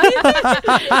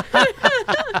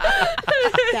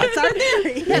That's our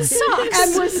theory. It sucks.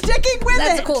 And we're sticking with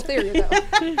That's it. a cool theory,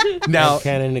 though. now.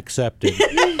 Canon accepted.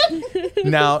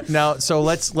 Now. So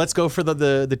let's go for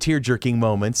the tear jerking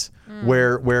moments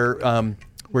where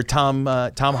Tom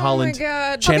Holland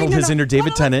God. channeled his inner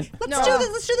David Tennant. Let's do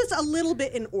this. Let's do this a little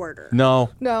bit in order. No.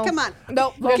 No. Come on.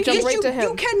 No, we'll jump right to him.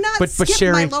 You cannot But skip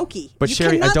Sherry, my Loki. But You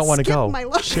Sherry, I cannot don't want to skip go. my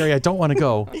Loki. Sherry, I don't want to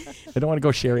go. I don't want to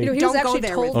go, Sherry. He was Don't go actually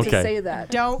there told with to me. say that.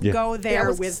 Don't go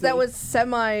there with That me. was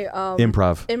semi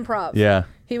Improv. Improv. Yeah.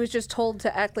 He was just told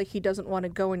to act like he doesn't want to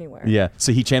go anywhere. Yeah.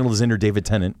 So he channeled his inner David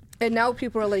Tennant. And now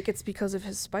people are like, it's because of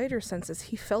his spider senses.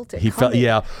 He felt it. He felt. coming.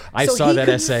 Yeah. I So saw he that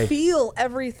could essay. Feel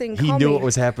everything. He coming. knew what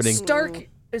was happening. Stark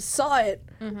saw it,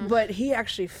 but he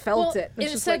actually felt it. It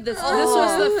It's just said like, this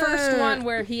was the first one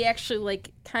where he actually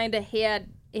like kind of had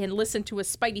and listened to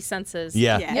his spidey senses.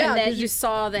 Yeah. And Yeah, that 'cause you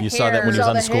saw the You hair. saw that when he was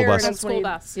on the school bus. On school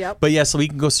bus. Yep. But yeah, so we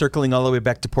can go circling all the way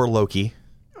back to poor Loki,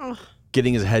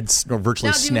 getting his head virtually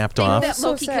Now, do you snapped think off. that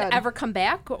So Loki sad. could ever come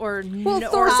back, or Well, no?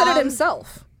 Thor said it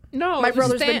himself. No, My it was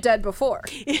brother's been Than- dead before.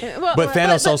 Well, But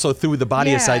Thanos also threw the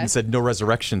body yeah. aside and said, "No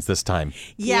resurrections this time."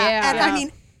 Yeah, and Yeah. I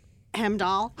mean,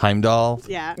 Heimdall. Heimdall.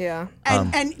 Yeah. Yeah.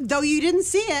 And though you didn't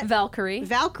see it, Valkyrie.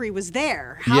 Valkyrie was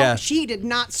there. How Yeah. she did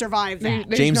not survive that.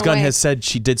 There's James no Gunn way. has said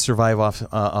she did survive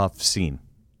off scene.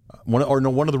 One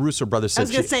of the Russo brothers I said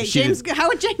was going to say, she James. did- How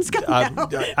would James Gunn know?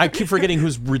 I keep forgetting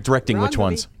who's directing Wrong which movie.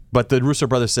 ones. But the Russo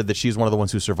brothers said that she's one of the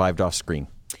ones who survived off screen.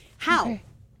 How?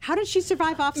 How did she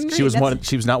survive off screen? She was That's-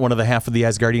 She was not one of the half of the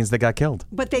Asgardians that got killed.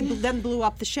 But they then blew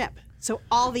up the ship. So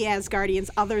all the Asgardians,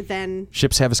 other than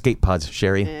Ships have escape pods,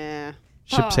 Sherry.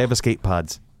 Ships have escape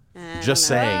pods. Just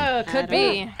saying. Oh, could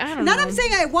be. I don't not, know. I'm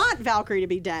saying I want Valkyrie to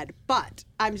be dead, but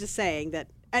I'm just saying that.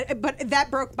 But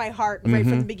that broke my heart right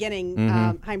from the beginning.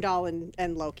 Heimdall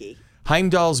and Loki.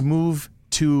 Heimdall's move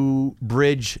to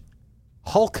bridge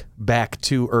Hulk back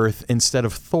to Earth instead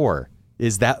of Thor.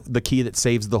 Is that the key that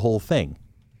saves the whole thing?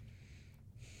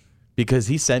 Because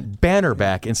he sent Banner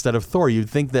back instead of Thor. You'd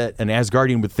think that an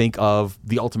Asgardian would think of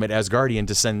the ultimate Asgardian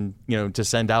to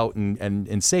send out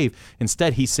and save.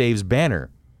 Instead, he saves Banner.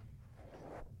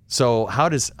 So how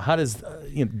does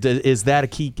is that a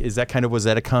key? Was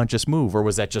that a conscious move, or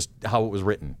was that just how it was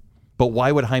written? But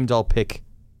why would Heimdall pick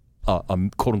a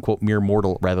quote unquote mere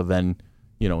mortal rather than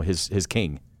his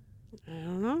king? I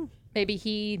don't know. Maybe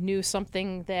he knew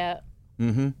something that.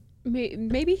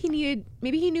 Maybe he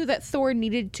knew that Thor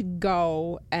needed to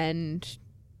go and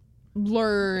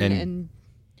learn and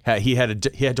He had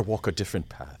to walk a different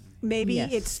path. Maybe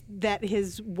Yes. it's that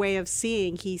his way of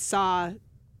seeing, he saw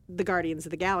the Guardians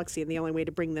of the Galaxy, and the only way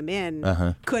to bring them in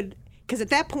because at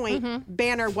that point,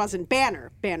 Banner wasn't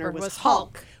Banner. Banner was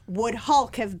Hulk. Would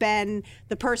Hulk have been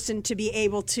the person to be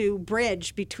able to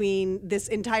bridge between this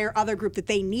entire other group that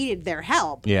they needed their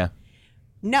help? Yeah.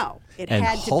 No, it And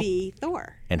had to Hulk- be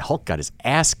Thor. And Hulk got his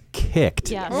ass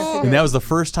kicked. Yes. And that was the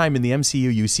first time in the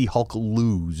MCU you see Hulk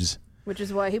lose. Which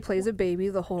is why he plays a baby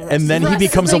the whole rest And then of he the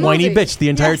becomes a whiny movie. bitch the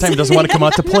entire time. Doesn't want to come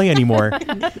out to play anymore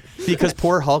because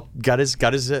poor Hulk got his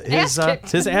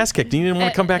ass kicked. He didn't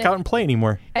want to come back out and play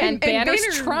anymore. And Banner's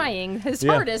Banner- trying his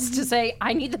Yeah. hardest to say,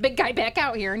 I need the big guy back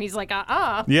out here. And he's like,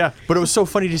 Yeah, but it was so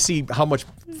funny to see how much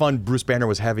fun Bruce Banner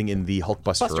was having in the Hulkbuster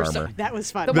Buster armor. That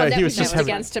was fun. The one he that was was just having-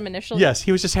 against him initially. Yes,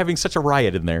 he was just having such a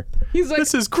riot in there. He's like-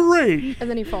 "This is great." And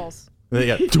then he falls. And then,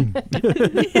 yeah, doom.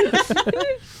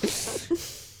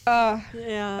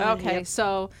 Yeah. Okay,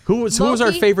 so who was our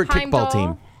Loki, favorite Heimdall, kickball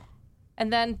team?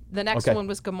 And then the next Okay. one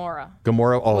was Gamora.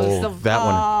 Gamora. Oh, Was the- that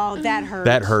one. Oh, that hurt.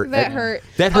 That hurt. That hurt.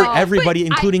 That hurt Oh, everybody, but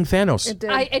including Thanos. It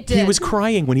did. It did. He was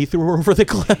crying when he threw her over the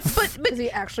cliff. Because he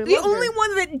actually the loved her. only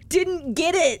one that didn't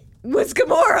get it was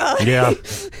Gamora. Yeah.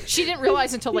 She didn't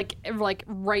realize until like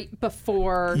right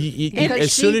before. Because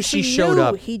As soon as she showed knew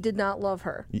up, he did not love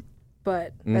her.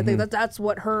 But I think that's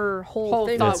what her whole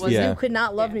thing thought was. was, yeah. You could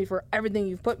not love me for everything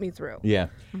you've put me through. yeah.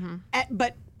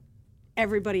 But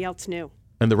everybody else knew.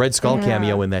 And the Red Skull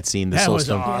cameo in that scene, the That Soul was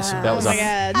Stone. awesome. That was Oh my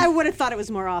awesome. God. I would have thought it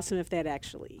was more awesome if they had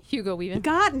actually Hugo Weaving.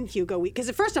 gotten Hugo Weaving. Because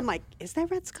at first I'm like, is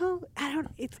that Red Skull? I don't.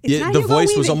 It's Yeah, not the Hugo voice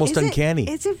was Weaving. almost Is it- uncanny.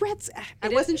 Is it Red? I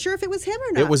wasn't sure if it was him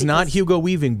or not. It was not because- Hugo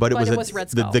Weaving, but it But was, it was Red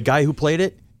Skull. the guy who played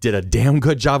it did a damn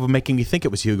good job of making me think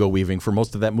it was Hugo Weaving for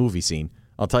most of that movie scene.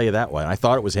 I'll tell you that one. I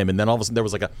thought it was him, and then all of a sudden there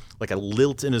was like a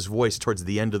lilt in his voice towards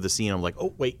the end of the scene. I'm like,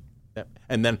 oh wait.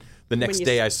 And then the next you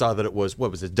day s- I saw that it was,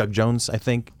 what was it, Doug Jones, I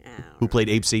think, who played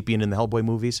Abe Sapien in the Hellboy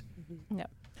movies.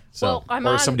 Yep. So, Well, I'm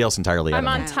or on- somebody else entirely. I I'm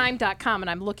don't on know. time.com and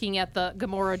I'm looking at the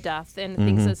Gamora death, and the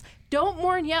thing says, don't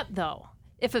mourn yet, though.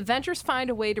 If Avengers find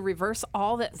a way to reverse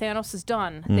all that Thanos has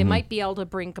done, they might be able to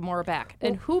bring Gamora back.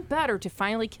 And who better to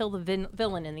finally kill the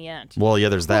villain in the end? Well, yeah,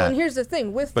 there's Well, that. and here's the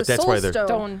thing with But the that's Soul why they're-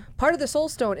 Stone. Part of the Soul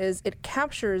Stone is it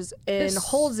captures and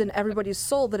holds in everybody's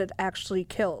soul that it actually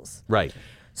kills. Right.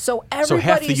 So half the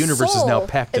everybody's universe is now soul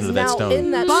packed is into that now stone.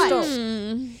 in that But-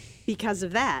 stone. Because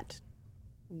of that,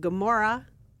 Gamora,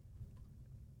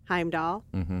 Heimdall,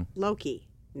 Mm-hmm. Loki,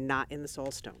 not in the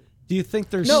Soul Stone. Do you think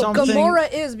there's No, something? Gamora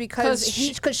is because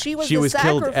 'Cause she was she the was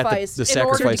killed at sacrifice the in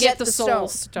order to sacrifice. get the the Soul stone.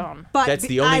 Stone. But That's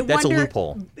the I only. That's a wonder-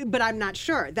 loophole. But I'm not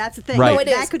sure. That's the thing. Right. No, it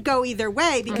That is. could go either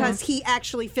way because he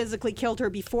actually physically killed her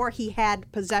before he had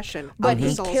possession But of the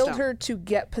he Soul killed Stone. her to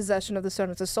get possession of the stone.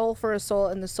 It's a soul for a soul,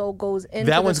 and the soul goes into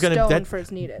That the one's gonna- stone that- for it's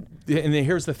needed. And then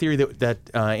here's the theory that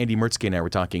Andy Mertzke and I were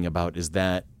talking about is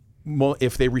that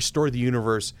if they restore the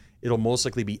universe, it'll most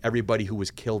likely be everybody who was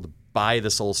killed by the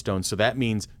Soul Stone. So that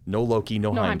means no Loki,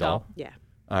 no No Heimdall. Yeah.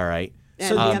 All right.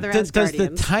 And the other Does the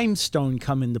Asgardians. time stone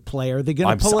come into play? Are they going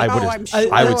I'm to s- pull I it? would- I'm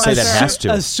sure. I would say that has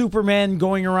to. A Superman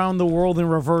going around the world in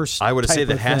reverse. I would say type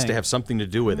that of has to thing. have something to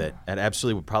do with it. And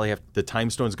absolutely would probably have the Time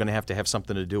Stone is going to have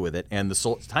something to do with it. And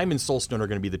the Time and Soul Stone are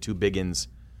going to be the two big ins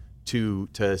to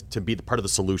be the part of the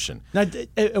solution. Now,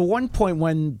 at one point,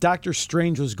 when Doctor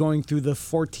Strange was going through the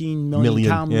 14 million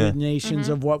combinations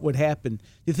of what would happen, do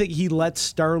you think he let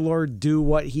Star-Lord do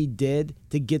what he did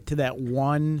to get to that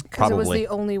one? Because it was Probably. the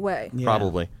only way.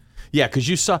 Probably. Yeah, because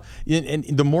you saw, and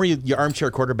the more you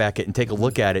armchair quarterback it and take a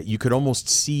look at it, you could almost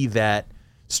see that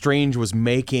Strange was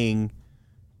making.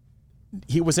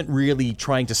 He wasn't really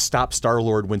trying to stop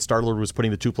Star-Lord when Star-Lord was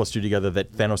putting the 2 + 2 together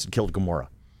that Thanos had killed Gamora.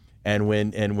 And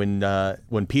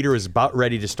when Peter is about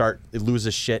ready to start lose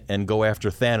his shit and go after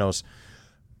Thanos,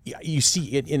 you see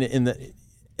it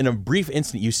in a brief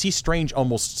instant. You see Strange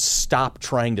almost stop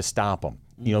trying to stop him.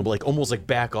 You know, like almost like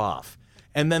back off.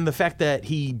 And then the fact that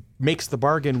he makes the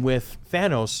bargain with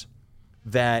Thanos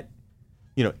that,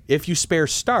 you know, if you spare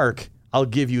Stark, I'll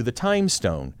give you the Time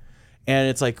Stone. And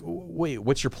it's like, wait,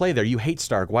 what's your play there? You hate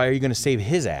Stark. Why are you going to save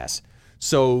his ass?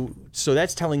 So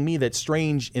that's telling me that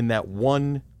Strange in that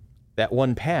one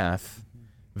path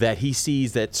that he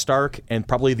sees that Stark and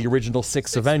probably the original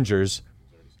six Avengers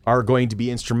are going to be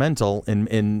instrumental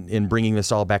in bringing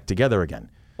this all back together again.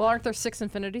 Well, aren't there 6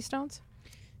 Infinity Stones?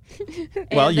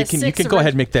 Well, And you the can 6 go ahead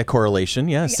and make that correlation.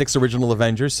 Yeah, 6 original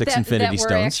Avengers, 6 Infinity that were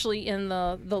Stones. actually in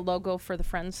the logo for the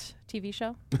Friends TV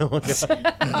show. They were there.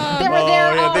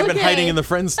 Yeah, they've been okay. hiding in the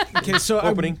Friends Okay, so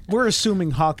opening. we're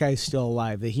assuming Hawkeye's still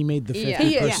alive. That he made the 50%. Yeah.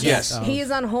 He is. Yes. of- He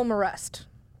is on home arrest.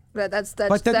 That's But that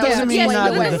was doesn't mean explained not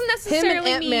away. with the- Him and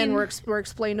necessarily Ant-Man mean- were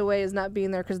explained away as not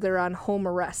being there because they're on home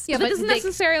arrest. Yeah, but that doesn't they-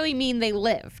 necessarily mean they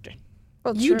lived.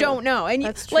 Well, You true. don't know, and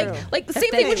That's you, true. like the If same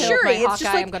they thing with killed Shuri. my It's just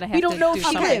Hawkeye, like I'm gonna we have don't to know do if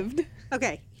she something. lived.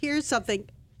 Okay, here's something.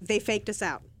 They faked us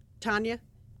out. Tanya?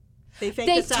 They faked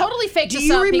They us out. totally faked Do us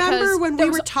you out remember because when we there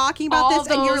were was talking about all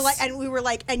this and you were those- like, and we were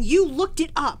like, and you looked it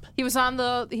up. He was on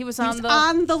the. He was He on was the.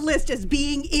 on the list as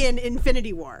being in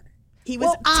Infinity War. He was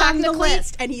Well, on the technically-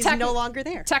 list, and he's techni- no longer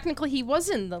there. Technically, he was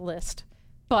in the list,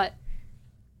 but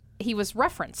he was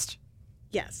referenced.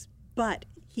 Yes, but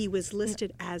he was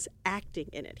listed as acting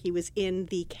in it. He was in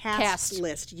the cast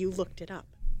list. You looked it up.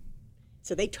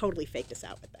 So they totally faked us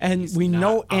out with that. And we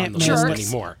know on the Ant-Man list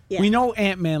lives. anymore. Yeah. We know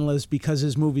Ant-Man lives because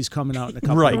his movie's coming out in a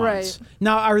couple Right. of months. Right.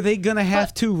 Now, are they going to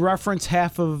have to reference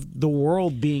half of the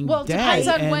world being Well, it dead? depends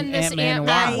on and when this Ant-Man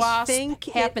Ant-Man alive? Wasp think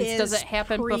happens. it Does is it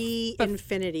happen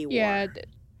pre-Infinity War? Yeah,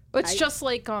 It's just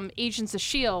like Agents of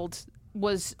S.H.I.E.L.D.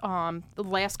 was the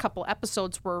last couple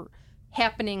episodes were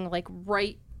happening like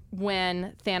right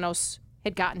when Thanos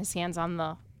had gotten his hands on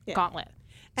the gauntlet.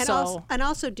 And, so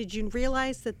also, did you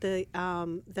realize that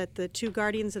the two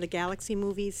Guardians of the Galaxy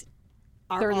movies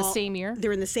are They're in the all- same year?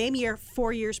 They're in the same year,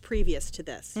 4 years previous to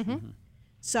this.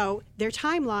 So their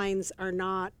timelines are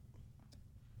not.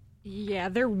 yeah,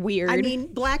 they're weird. I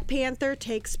mean, Black Panther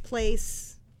takes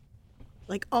place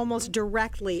like almost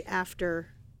directly after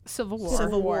Civil War.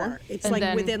 Civil War. It's And like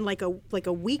then- within like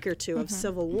a week or two of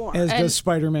Civil War. As And- does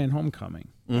Spider-Man Homecoming.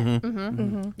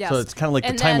 Yes. So it's kind of like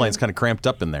And the then- timeline's kind of cramped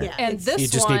up in there. Yeah. And It's- this You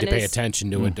just one need to pay is,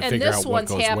 attention to it to and figure this out what one's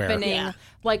goes where. happening Yeah.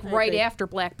 like right agree. after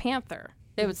Black Panther.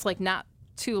 It was like not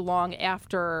too long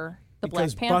after the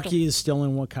Because Black Panther. Bucky is still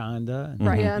in Wakanda.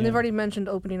 Right. Yeah, and they've already mentioned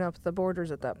opening up the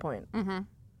borders at that point. Mm-hmm.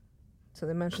 So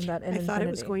they mentioned that in I thought Infinity.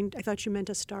 it was going. I thought you meant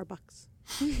a Starbucks.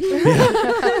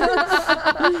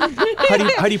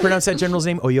 How do you pronounce that general's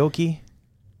name? Oyoki?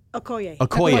 Okoye.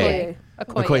 Okoye.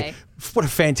 Okoye. What a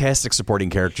fantastic supporting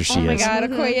character she oh my is. god,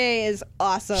 Okoye is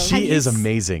awesome. She is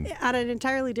amazing. On an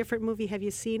entirely different movie, have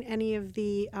you seen any of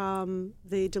the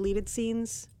deleted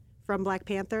scenes from Black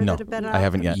Panther No, that have been out? I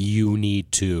haven't yet. You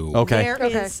need to. Okay. There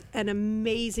Okay. is an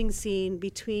amazing scene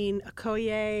between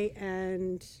Okoye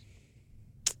and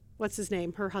what's his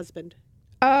name, her husband.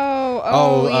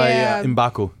 Oh, yeah.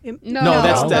 Mbaku. No, No,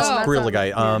 that's no. Gorilla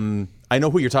Guy. I know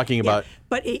who you're talking about.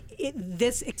 But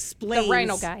this explains The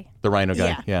Rhino guy. The Rhino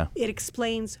guy. Yeah. It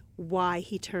explains why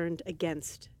he turned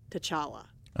against T'Challa.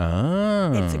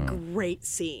 Oh. It's a great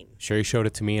scene. Sherry showed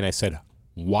it to me, and I said,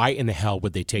 "Why in the hell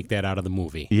would they take that out of the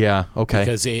movie?" Yeah. Okay.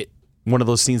 Because it One of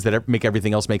those scenes that make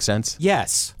everything else make sense?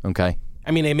 Yes. Okay.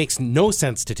 I mean, it makes no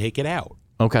sense to take it out.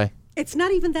 Okay. It's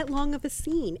not even that long of a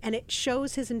scene, and it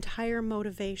shows his entire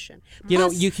motivation. You know,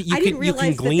 Plus, you I didn't can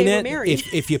realize that glean they were it married.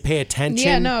 if you pay attention.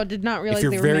 Yeah, no, did not realize if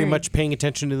you're they were very married. much paying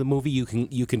attention to the movie, you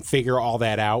can figure all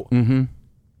that out. Mm-hmm.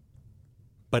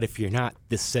 But if you're not,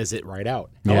 this says it right out.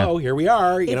 Yeah. Hello, here we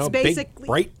are. You It's know, basically- big,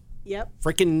 bright, Yep.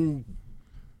 freaking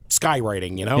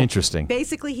skywriting. You know, Interesting.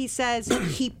 Basically, he says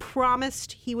he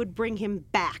promised he would bring him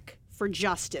back for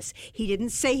justice. He didn't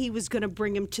say he was going to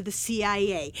bring him to the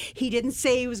CIA. He didn't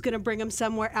say he was going to bring him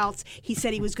somewhere else. He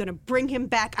said he was going to bring him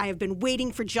back. I have been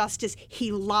waiting for justice.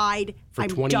 He lied. for I'm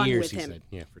 20 done years, with he him. said.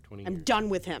 Yeah, for 20 I'm years. done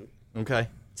with him. Okay.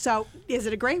 So, is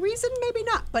it a great reason? Maybe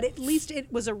not, but at least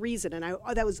it was a reason, and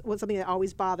that was something that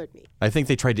always bothered me. I think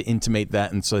they tried to intimate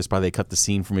that, and so that's why they cut the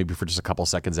scene for just a couple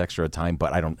seconds extra of time.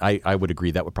 But I would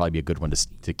agree that would probably be a good one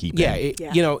to keep. Yeah, in.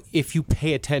 you know, if you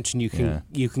pay attention, you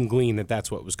can glean that that's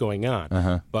what was going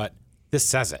on. But this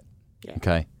says it,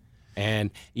 Okay. and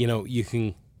you know you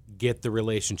can get the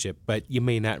relationship, but you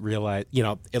may not realize. You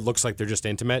know, it looks like they're just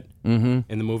intimate in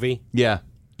the movie. Yeah.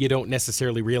 You don't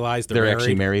necessarily realize They're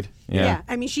actually married. Yeah.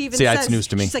 I mean, she even See, says, that's news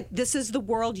to me. she's like, this is the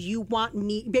world you want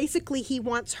me. Basically, he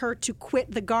wants her to quit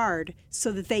the Guard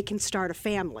so that they can start a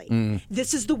family. Mm.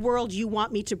 This is the world you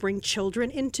want me to bring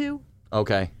children into.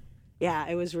 Okay. Yeah,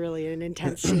 it was really an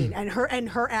intense scene. And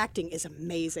her acting is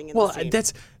amazing in Well, the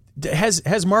scene.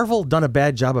 has Marvel done a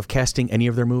bad job of casting any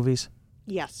of their movies?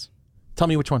 Yes. Tell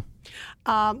me which one.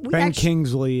 Ben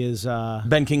Kingsley is.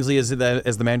 Ben Kingsley as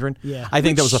the Mandarin. Yeah. I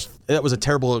think that was a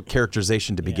terrible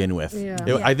characterization to begin with. Yeah.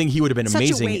 I think he would have been Such a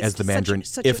amazing waste. as the Mandarin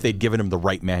Such if a- they'd given him the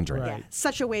right Mandarin. Yeah,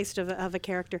 such a waste of a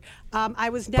character. I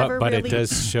was never but really. it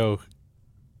does show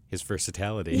his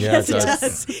versatility. Yeah, Yes, it it does.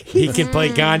 does. He can play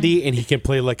Gandhi and he can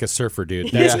play like a surfer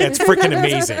dude. That's freaking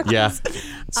amazing. Yeah.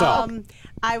 So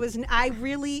I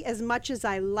really, as much as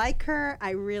I like her,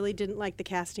 I really didn't like the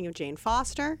casting of Jane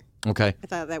Foster. Okay. I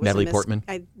thought that was Natalie Portman.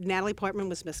 Natalie Portman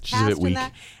was She's a bit miscast in weak.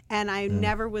 that, and I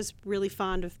never was really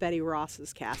fond of Betty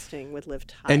Ross's casting with Liv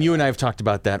Tyler. And you and I have talked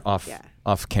about that off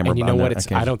camera. and you know on what?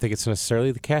 that I don't think it's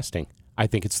necessarily the casting. I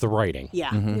think it's the writing.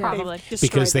 yeah, Mm-hmm. Probably. They've destroyed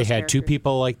Because they those had two characters.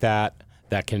 people like that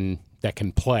can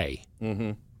play.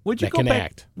 Would you that go can back?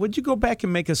 act. Would you go back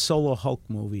and make a solo Hulk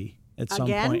movie at some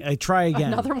Again? point? I try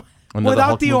again. Another one. Another Without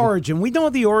Hulk the movie? origin, we know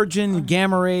the origin,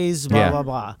 gamma rays, blah Yeah. blah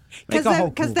blah. Make a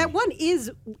Hulk Because that movie. one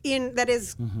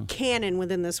is canon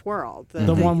within this world.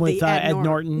 The one with, Ed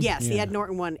Norton? Yes, the Yeah. Ed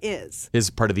Norton one is. Is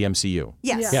part of the MCU.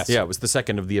 Yes. Yes. Yeah, it was the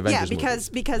second of the Avengers. Yeah,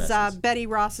 because Betty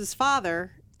Ross's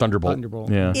father Thunderbolt. Thunderbolt.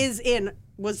 Yeah.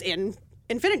 was in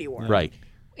Infinity War. Right.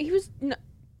 He was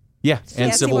Yeah, and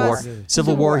Yes, he Civil War. was.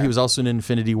 Civil War. He was also in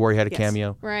Infinity War. He had a Yes.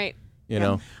 cameo. right. You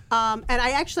know. And I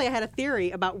had a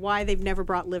theory about why they've never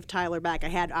brought Liv Tyler back. I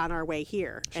had on our way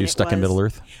here. She was stuck in Middle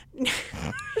Earth.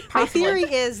 My theory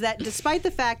is that despite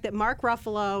the fact that Mark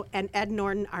Ruffalo and Ed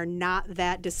Norton are not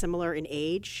that dissimilar in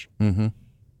age,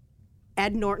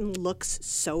 Ed Norton looks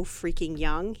so freaking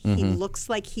young. He looks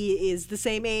like he is the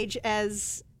same age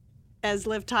as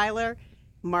Liv Tyler.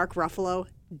 Mark Ruffalo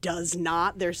does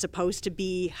not. They're supposed to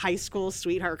be high school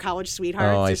sweetheart, college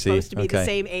sweethearts. Oh, I They're see. supposed to be the Okay.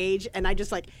 same age, and I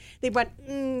just they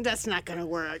went, that's not going to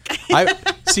work. I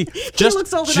see. Just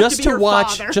looks old enough to be her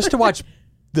watch, father. just to watch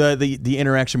the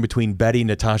interaction between Betty,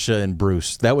 Natasha, and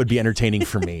Bruce. That would be entertaining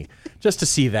for me. Just to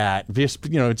see that.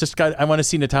 I want to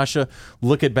see Natasha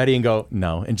look at Betty and go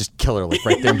no, and just kill her like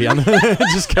right there and be on.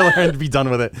 Just kill her and be done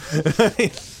with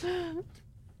it.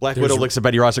 Black Widow looks at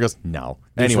Betty Ross and goes no.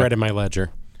 There's Anyway, red in my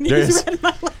ledger. there's-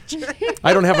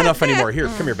 I don't have enough anymore. Here,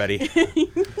 come here, Betty.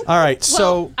 All right,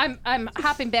 so Well, I'm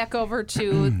hopping back over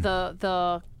to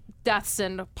the deaths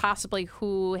and possibly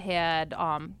who had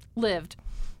lived.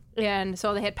 And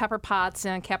so they had Pepper Potts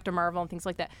and Captain Marvel and things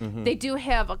like that. They do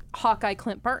have a Hawkeye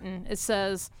Clint Barton. It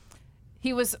says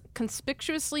he was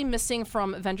conspicuously missing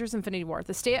from Avengers Infinity War.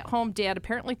 The stay-at-home dad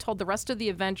apparently told the rest of the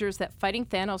Avengers that fighting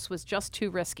Thanos was just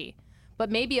too risky. But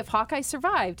maybe if Hawkeye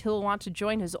survived, he'll want to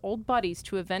join his old buddies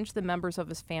to avenge the members of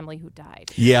his family who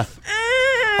died. yeah.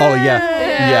 Oh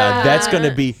yeah. That's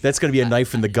gonna be a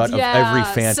knife in the gut of every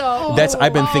fan. so-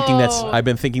 I've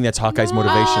been thinking that's Hawkeye's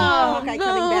motivation. Hawkeye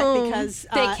coming back because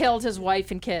They killed his wife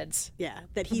and kids.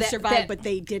 that he that- survived, that- but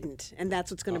they didn't, and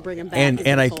that's what's going to bring him back. And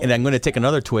into the fold. I'm going to take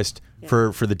another twist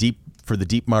for the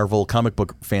deep Marvel comic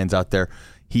book fans out there.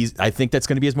 I think that's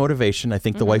going to be his motivation. I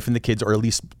think the wife and the kids, or at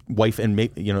least wife and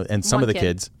and some One of the kid.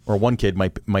 kids, or one kid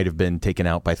might have been taken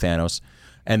out by Thanos.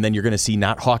 And then you're going to see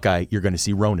not Hawkeye, you're going to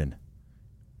see Ronan,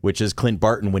 which is Clint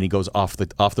Barton when he goes off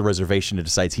the reservation and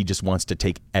decides he just wants to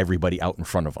take everybody out in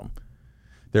front of him.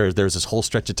 There's this whole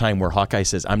stretch of time where Hawkeye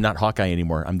says, "I'm not Hawkeye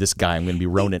anymore. I'm this guy. I'm going to be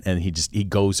Ronin," and he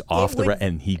goes off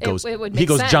and he goes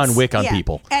John Wick on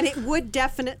people. And it would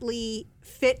definitely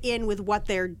fit in with what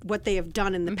they have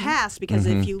done in the past, because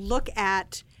if you look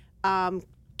at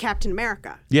Captain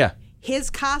America, his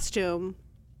costume.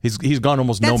 He's gone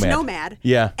almost That's nomad. Nomad.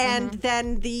 Yeah. And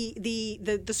then the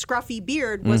scruffy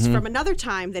beard was from another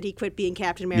time that he quit being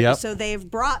Captain America. Yep. So they've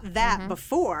brought that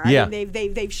before. Yeah. I mean,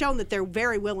 they've shown that they're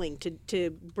very willing to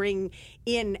bring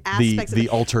in aspects the of it.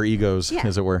 alter egos,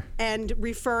 as it were. And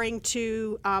referring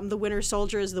to the Winter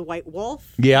Soldier as the White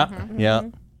Wolf. Yeah. Yeah.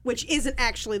 Which isn't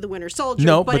actually the Winter Soldier,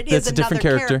 No, but but it that's is a different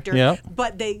another character. Yeah.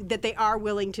 But they are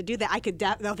willing to do that. I could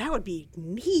that would be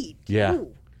neat. Yeah.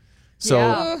 Ooh.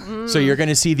 So you're going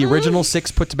to see the original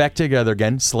 6 put back together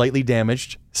again, slightly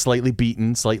damaged, slightly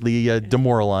beaten, slightly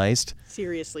demoralized,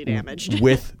 Seriously damaged.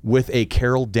 with a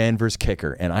Carol Danvers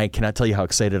kicker. And I cannot tell you how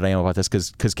excited I am about this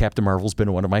because Captain Marvel's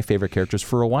been one of my favorite characters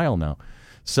for a while now.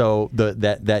 So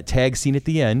that tag scene at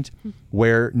the end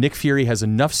where Nick Fury has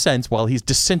enough sense while he's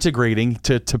disintegrating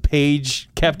to page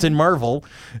Captain Marvel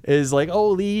is like,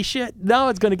 holy shit, now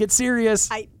it's going to get serious.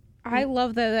 I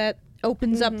love that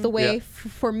opens up the way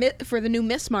for the new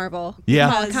Miss Marvel.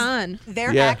 Yeah. Khan.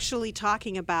 They're actually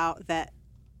talking about that.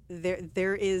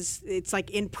 There is, it's like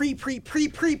in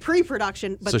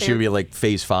pre-production. But so she would be like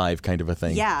phase 5 kind of a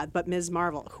thing. Yeah, but Ms.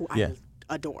 Marvel, who I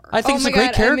adore. I think it's a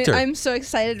great character. I'm so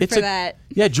excited for that.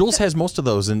 Yeah, Jules has most of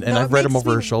those, and I've read them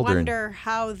over her shoulder. I wonder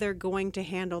how they're going to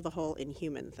handle the whole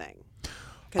Inhuman thing,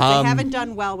 because they haven't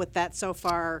done well with that so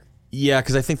far. Yeah,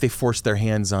 because I think they forced their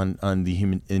hands on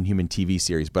the Inhuman TV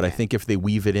series, but I think if they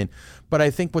weave it in, but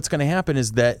I think what's going to happen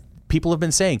is that people have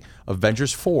been saying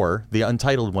Avengers 4, the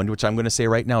untitled one, which I'm going to say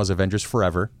right now is Avengers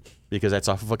Forever, because that's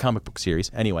off of a comic book series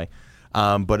anyway.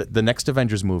 But the next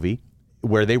Avengers movie,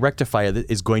 where they rectify it,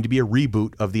 is going to be a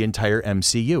reboot of the entire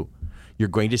MCU. You're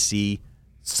going to see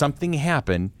something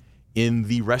happen in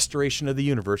the restoration of the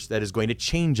universe that is going to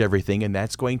change everything, and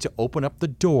that's going to open up the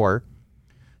door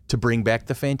to bring back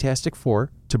the Fantastic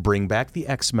Four, to bring back the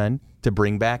X-Men, to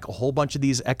bring back a whole bunch of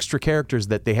these extra characters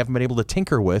that they haven't been able to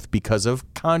tinker with because of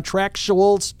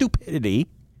contractual stupidity.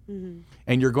 Mm-hmm.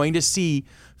 And you're going to see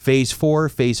Phase 4,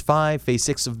 Phase 5, Phase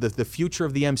 6 of the future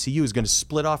of the MCU is going to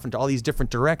split off into all these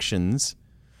different directions.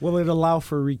 Will it allow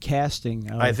for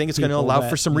recasting? I think it's going to allow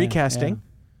for some recasting.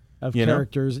 Of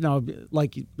characters. No,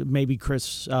 like maybe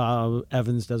Chris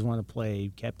Evans doesn't want to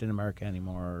play Captain America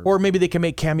anymore. Or maybe they can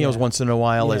make cameos once in a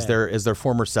while as their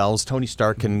former selves. Tony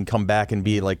Stark can come back and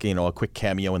be like, a quick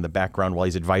cameo in the background while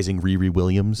he's advising Riri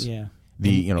Williams. Yeah.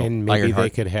 And maybe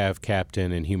they could have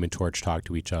Captain and Human Torch talk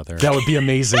to each other. That would be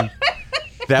amazing.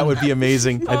 That would be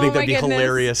amazing. I think that'd be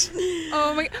hilarious.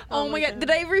 Oh my god.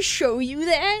 Did I ever show you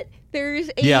that? There's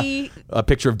a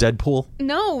picture of Deadpool.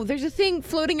 No, there's a thing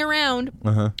floating around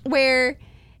where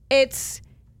it's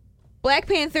Black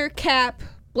Panther, Cap,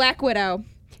 Black Widow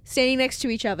standing next to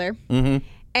each other. Mm-hmm.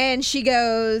 And she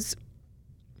goes,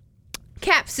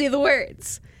 Cap, say the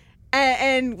words.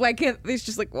 And it's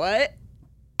just like, what?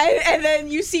 And then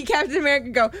you see Captain America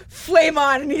go, flame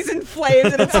on, and he's in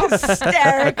flames, and it's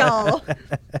hysterical.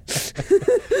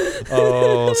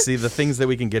 Oh, see the things that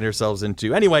we can get ourselves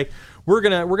into. Anyway, we're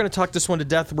gonna talk this one to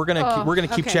death. We're gonna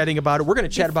keep chatting about it. We're gonna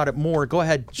chat about it more. Go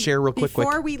ahead, share real quick.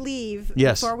 Before we leave,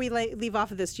 yes. Before we leave off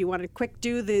of this, do you want to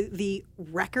do the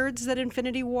records that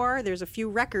Infinity War? There's a few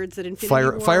records that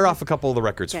Infinity War. Fire off a couple of the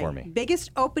records for me.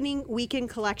 Biggest opening weekend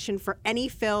collection for any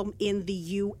film in the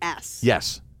U.S.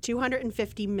 Yes.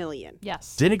 250 million.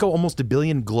 Yes. Didn't it go almost $1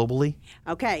 billion globally?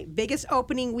 Okay. Biggest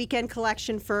opening weekend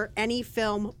collection for any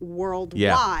film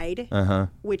worldwide,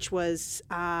 which was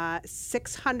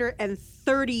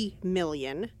 630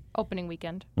 million. Opening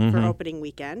weekend. For opening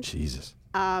weekend. Jesus.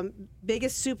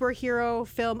 Biggest superhero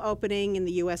film opening in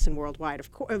the U.S. and worldwide.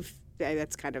 Of course,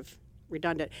 that's kind of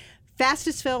redundant.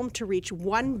 Fastest film to reach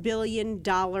 $1 billion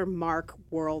mark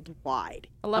worldwide.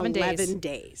 11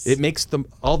 days. It makes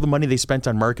all the money they spent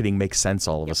on marketing make sense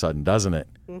all of a sudden, doesn't it?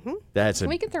 Mm-hmm. Can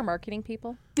we get their marketing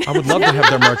people? I would love to have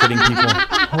their marketing people.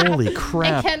 Holy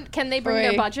crap. And can they bring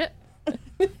their budget?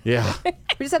 Yeah. We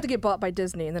just have to get bought by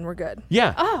Disney, and then we're good.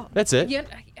 Yeah. Oh. That's it. Yeah,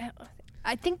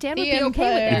 I think Dan would be okay with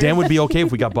that. Dan would be okay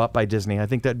if we got bought by Disney. I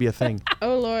think that'd be a thing.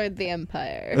 Oh, Lord, the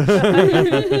Empire.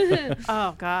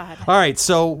 Oh, God. All right,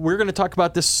 so we're going to talk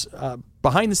about this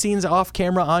behind the scenes, off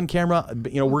camera, on camera.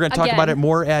 We're going to talk about it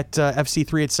more at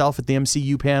FC3 itself at the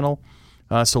MCU panel.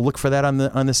 So look for that on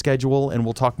the schedule, and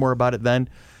we'll talk more about it then.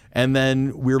 And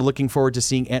then we're looking forward to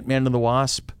seeing Ant-Man and the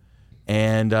Wasp.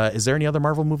 And is there any other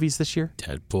Marvel movies this year?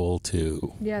 Deadpool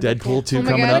 2. Yeah, Deadpool 2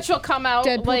 coming up. Which will come out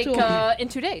in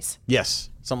 2 days. Yes,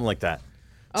 something like that.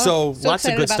 So lots of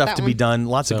excited good about stuff that to be one. done.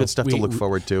 Lots of So good stuff to look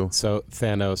forward to. So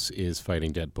Thanos is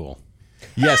fighting Deadpool.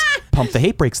 Yes, pump the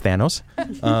hate brakes, Thanos.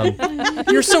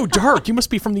 You're so dark. You must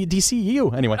be from the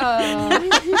DCU. Anyway.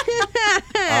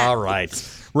 All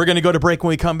right. We're going to go to break. When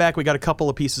we come back, we got a couple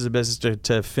of pieces of business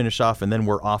to finish off, and then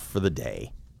we're off for the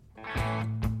day.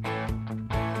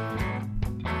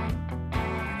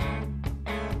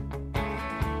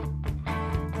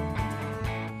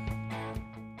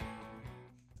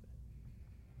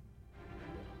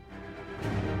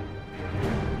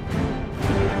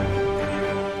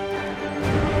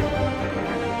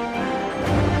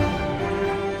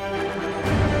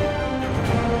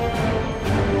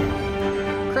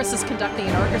 Chris is conducting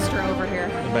an orchestra over here.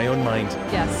 In my own mind.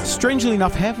 Yes. Strangely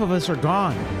enough, half of us are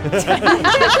gone.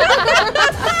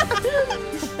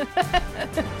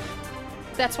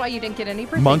 That's why you didn't get any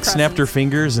birthday Monk snapped her presents.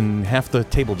 fingers, and half the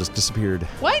table just disappeared.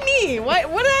 Why me? What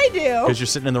did I do? Because you're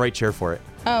sitting in the right chair for it.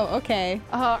 Oh, okay.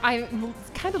 I'm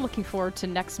kind of looking forward to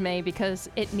next May because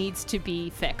it needs to be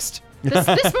fixed.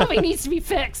 This movie needs to be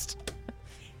fixed.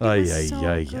 Ay, was ay, so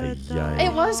ay, good, ay, ay.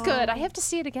 It was good. I have to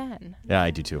see it again. Yeah, I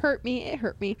do too. It hurt me. It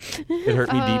hurt me deep.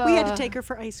 We had to take her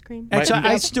for ice cream. Actually,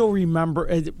 I still remember.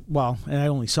 Well, and I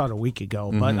only saw it a week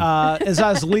ago, but as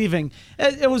I was leaving,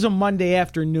 it was a Monday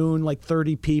afternoon, like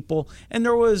 30 people, and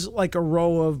there was like a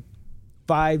row of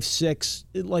 5, 6,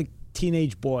 like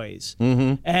teenage boys.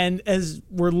 And as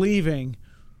we're leaving,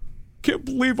 can't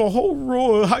believe a whole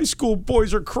row of high school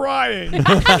boys are crying.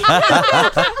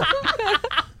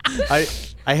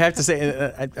 I have to say,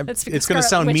 It's it's going to Scarlet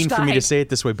sound Witch mean for me to died. say it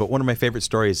this way, but one of my favorite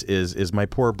stories is my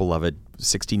poor beloved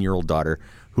 16-year-old daughter,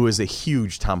 who is a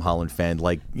huge Tom Holland fan.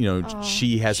 Like,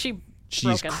 she's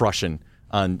broken. crushing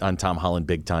on Tom Holland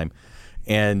big time.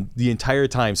 And the entire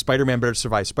time, Spider-Man better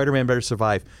survive, Spider-Man better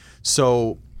survive.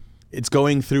 So it's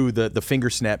going through the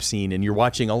finger snap scene, and you're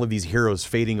watching all of these heroes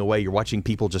fading away. You're watching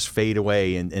people just fade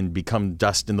away and become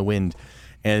dust in the wind.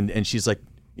 And she's like,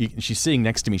 she's sitting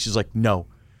next to me. She's like, no,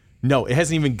 it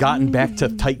hasn't even gotten back to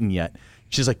Titan yet.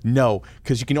 She's like, no,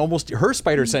 because you can almost, her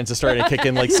spider sense is starting to kick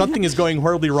in, like something is going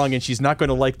horribly wrong and she's not going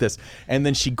to like this. And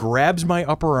then she grabs my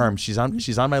upper arm. She's on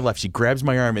my left. She grabs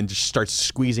my arm and just starts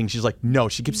squeezing. She's like, no.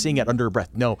 She keeps saying it under her breath.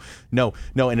 No.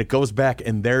 And it goes back,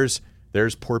 and there's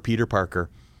poor Peter Parker.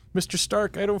 Mr.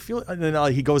 Stark, I don't feel it. And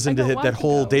then he goes into that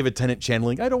whole David Tennant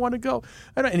channeling. I don't want to go.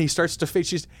 And he starts to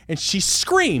face. And she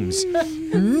screams,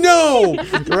 "No!"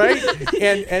 Right?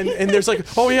 And there's like,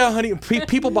 "Oh yeah, honey."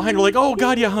 People behind her are like, "Oh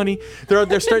God, yeah, honey."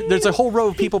 There's a whole row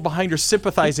of people behind her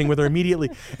sympathizing with her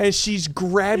immediately, and she's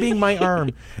grabbing my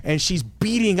arm and she's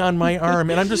beating on my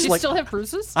arm, and I'm just Do you like, still have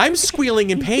bruises? I'm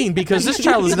squealing in pain because this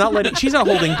child is not letting. She's not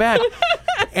holding back,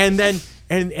 and then.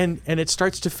 And it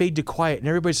starts to fade to quiet, and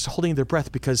everybody's holding their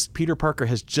breath because Peter Parker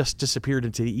has just disappeared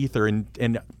into the ether,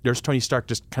 and there's Tony Stark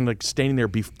just kind of like standing there,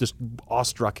 just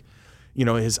awestruck,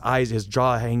 his eyes, his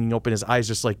jaw hanging open, his eyes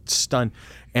just like stunned.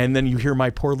 And then you hear my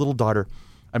poor little daughter,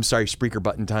 I'm sorry, Spreaker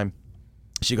button time.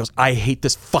 She goes, "I hate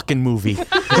this fucking movie."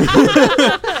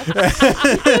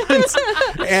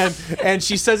 and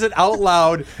she says it out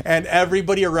loud, and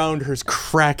everybody around her is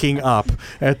cracking up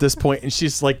at this point. And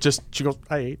she's like, she goes,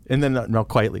 "I hate," and then no,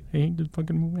 quietly, "I hate this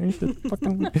fucking movie. I hate this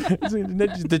fucking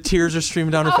movie." The tears are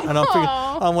streaming down her face, and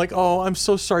I'm like, "Oh, I'm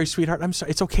so sorry, sweetheart. I'm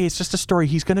sorry. It's okay. It's just a story.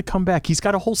 He's gonna come back. He's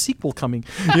got a whole sequel coming."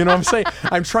 You know what I'm saying?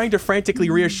 I'm trying to frantically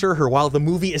reassure her while the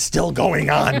movie is still going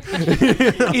on.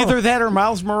 Either that or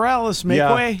Miles Morales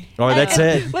make way. Oh, that's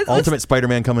it. let's- Ultimate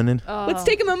Spider-Man coming in. Let's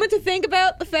take a moment to think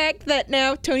about the fact that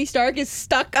now Tony Stark is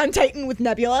stuck on Titan with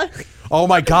Nebula. Oh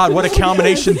my God, what a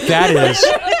combination that is.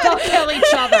 They'll kill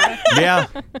each other. Yeah.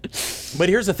 But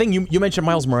here's the thing. You mentioned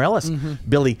Miles Morales,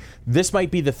 Billy. This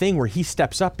might be the thing where he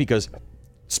steps up because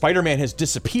Spider-Man has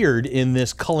disappeared in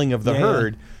this culling of the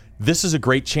herd. This is a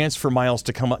great chance for Miles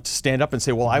to come up, to stand up and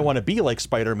say, well, I want to be like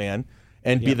Spider-Man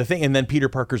and be the thing. And then Peter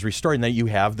Parker's restored, and then you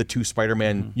have the two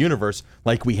Spider-Man universe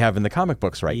like we have in the comic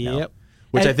books right now.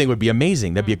 Which I think would be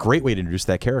amazing. That'd be a great way to introduce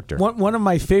that character. One of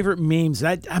my favorite memes,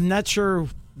 I'm not sure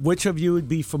which of you would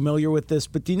be familiar with this,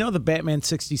 but do you know the Batman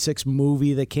 66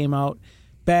 movie that came out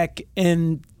back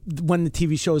in when the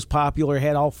TV show was popular,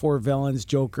 had all four villains,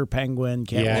 Joker, Penguin,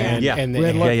 Catwoman, and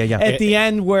Riddler. At the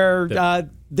end where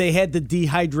they had the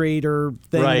dehydrator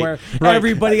thing where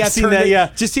everybody got turned.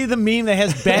 Did you see the meme that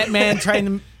has Batman trying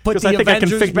to put the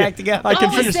Avengers back together?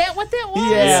 Is that what that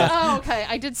was? Yeah. Oh, okay.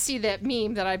 I did see that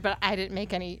meme but I didn't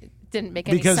make any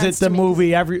because sense it's the to me.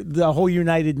 movie. The whole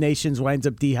United Nations winds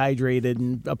up dehydrated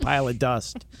and a pile of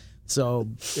dust. So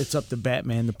it's up to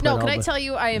Batman to put. No, can I tell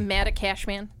you, I am mad at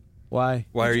Cashman. Why?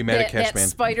 Why are you mad at That Cashman?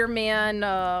 Spider-Man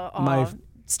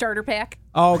starter pack.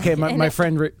 Oh, okay. My, And my it-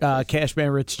 friend Cashman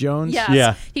Rich Jones. Yes.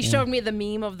 Yeah. He showed me the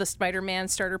meme of the Spider-Man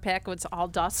starter pack. It's all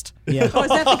dust. Yeah. Oh, is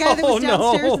that the guy that was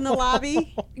downstairs no. in the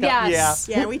lobby? Yes.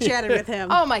 Yeah, we chatted with him.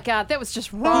 Oh my God, that was just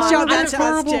He wrong. showed that to us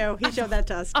horrible. too. He showed that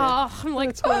to us too. Oh, I'm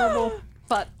like horrible.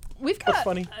 But we've got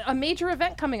funny. a major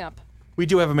event coming up. We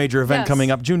do have a major event Yes.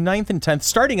 coming up June 9th and 10th,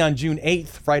 starting on June 8th,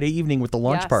 Friday evening with the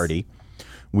launch Yes. party.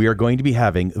 We are going to be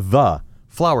having the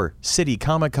Flower City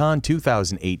Comic Con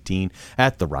 2018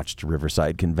 at the Rochester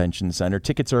Riverside Convention Center.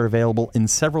 Tickets are available in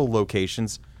several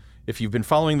locations. If you've been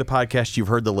following the podcast, you've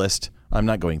heard the list. I'm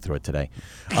not going through it today.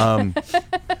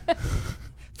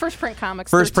 First Print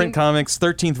Comics. First Print 13th. Comics,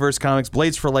 13th Verse Comics,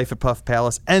 Blades for Life at Puff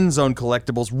Palace, End Zone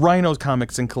Collectibles, Rhino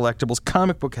Comics and Collectibles,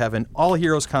 Comic Book Heaven, All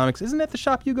Heroes Comics. Isn't that the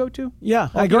shop you go to? Yeah,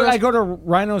 All I go Heroes? I go to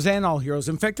Rhinos and All Heroes.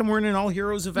 In fact, I'm wearing an All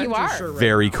Heroes Avengers are. shirt. Right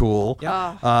Very now. cool.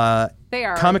 They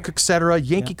are. Comic Etc.,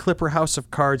 Yankee Clipper, House of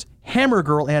Cards, Hammer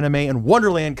Girl Anime, and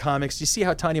Wonderland Comics. You see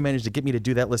how Tanya managed to get me to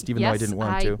do that list even though I Yes, didn't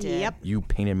want I to? did. Yep. You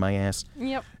pain in my ass.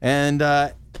 Yep. And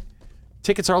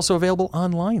tickets are also available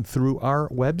online through our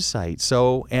website.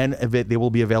 So, and they will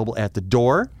be available at the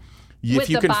door. With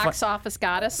the box office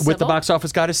goddess. With the Sybil. box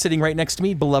office goddess sitting right next to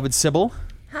me, beloved Sybil.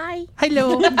 Hi.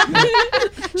 Hello.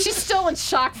 She's still in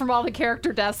shock from all the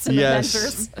character deaths in Yes.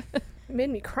 Avengers. It made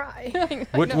me cry.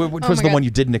 What Oh was the God. one you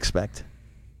didn't expect?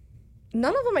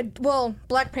 None of them. Well,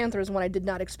 Black Panther is one I did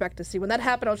not expect to see. When that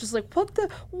happened, I was just like, "What the?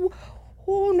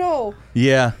 Oh no!"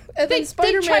 Yeah. And They then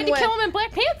Spider-Man tried to went, kill him in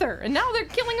Black Panther, and now they're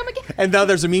killing him again. And now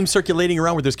there's a meme circulating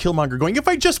around where there's Killmonger going, if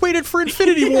I just waited for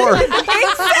Infinity War.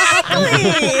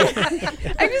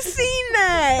 I've seen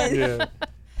that.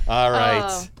 All right.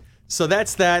 Oh. So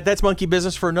that's that. That's monkey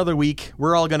business for another week.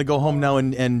 We're all going to go home now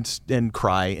and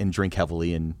cry and drink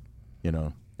heavily and, you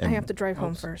know. I And, have to drive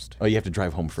home first. Oh, you have to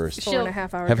drive home first.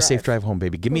 4.5 hour Have a safe drive home,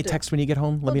 baby. Give me a Will do. text when you get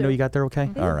home. Let Will me know do. you got there okay.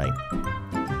 All right.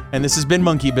 And this has been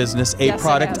Monkey Business, a Yes, it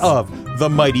product has. of the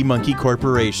Mighty Monkey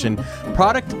Corporation.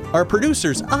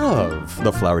 Producers of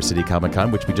the Flower City Comic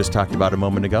Con, which we just talked about a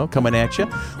moment ago, coming at you.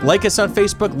 Like us on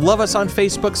Facebook, love us on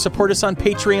Facebook, support us on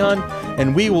Patreon,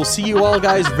 and we will see you all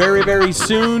guys very, very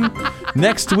soon.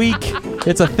 Next week,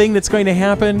 it's a thing that's going to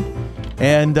happen.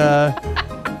 And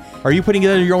are you putting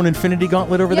together your own Infinity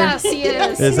Gauntlet over Yes, there? he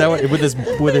is. Is that what, with his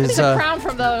It's a crown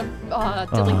from the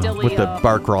Dilly Dilly. with the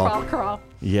bar crawl. crawl.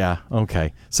 Yeah,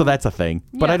 okay. So that's a thing.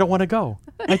 But Yeah. I don't want to go.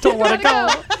 I don't want to go.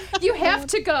 You have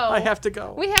to go. I have to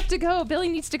go. We have to go. Billy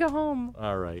needs to go home.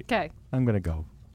 All right. Okay. I'm going to go.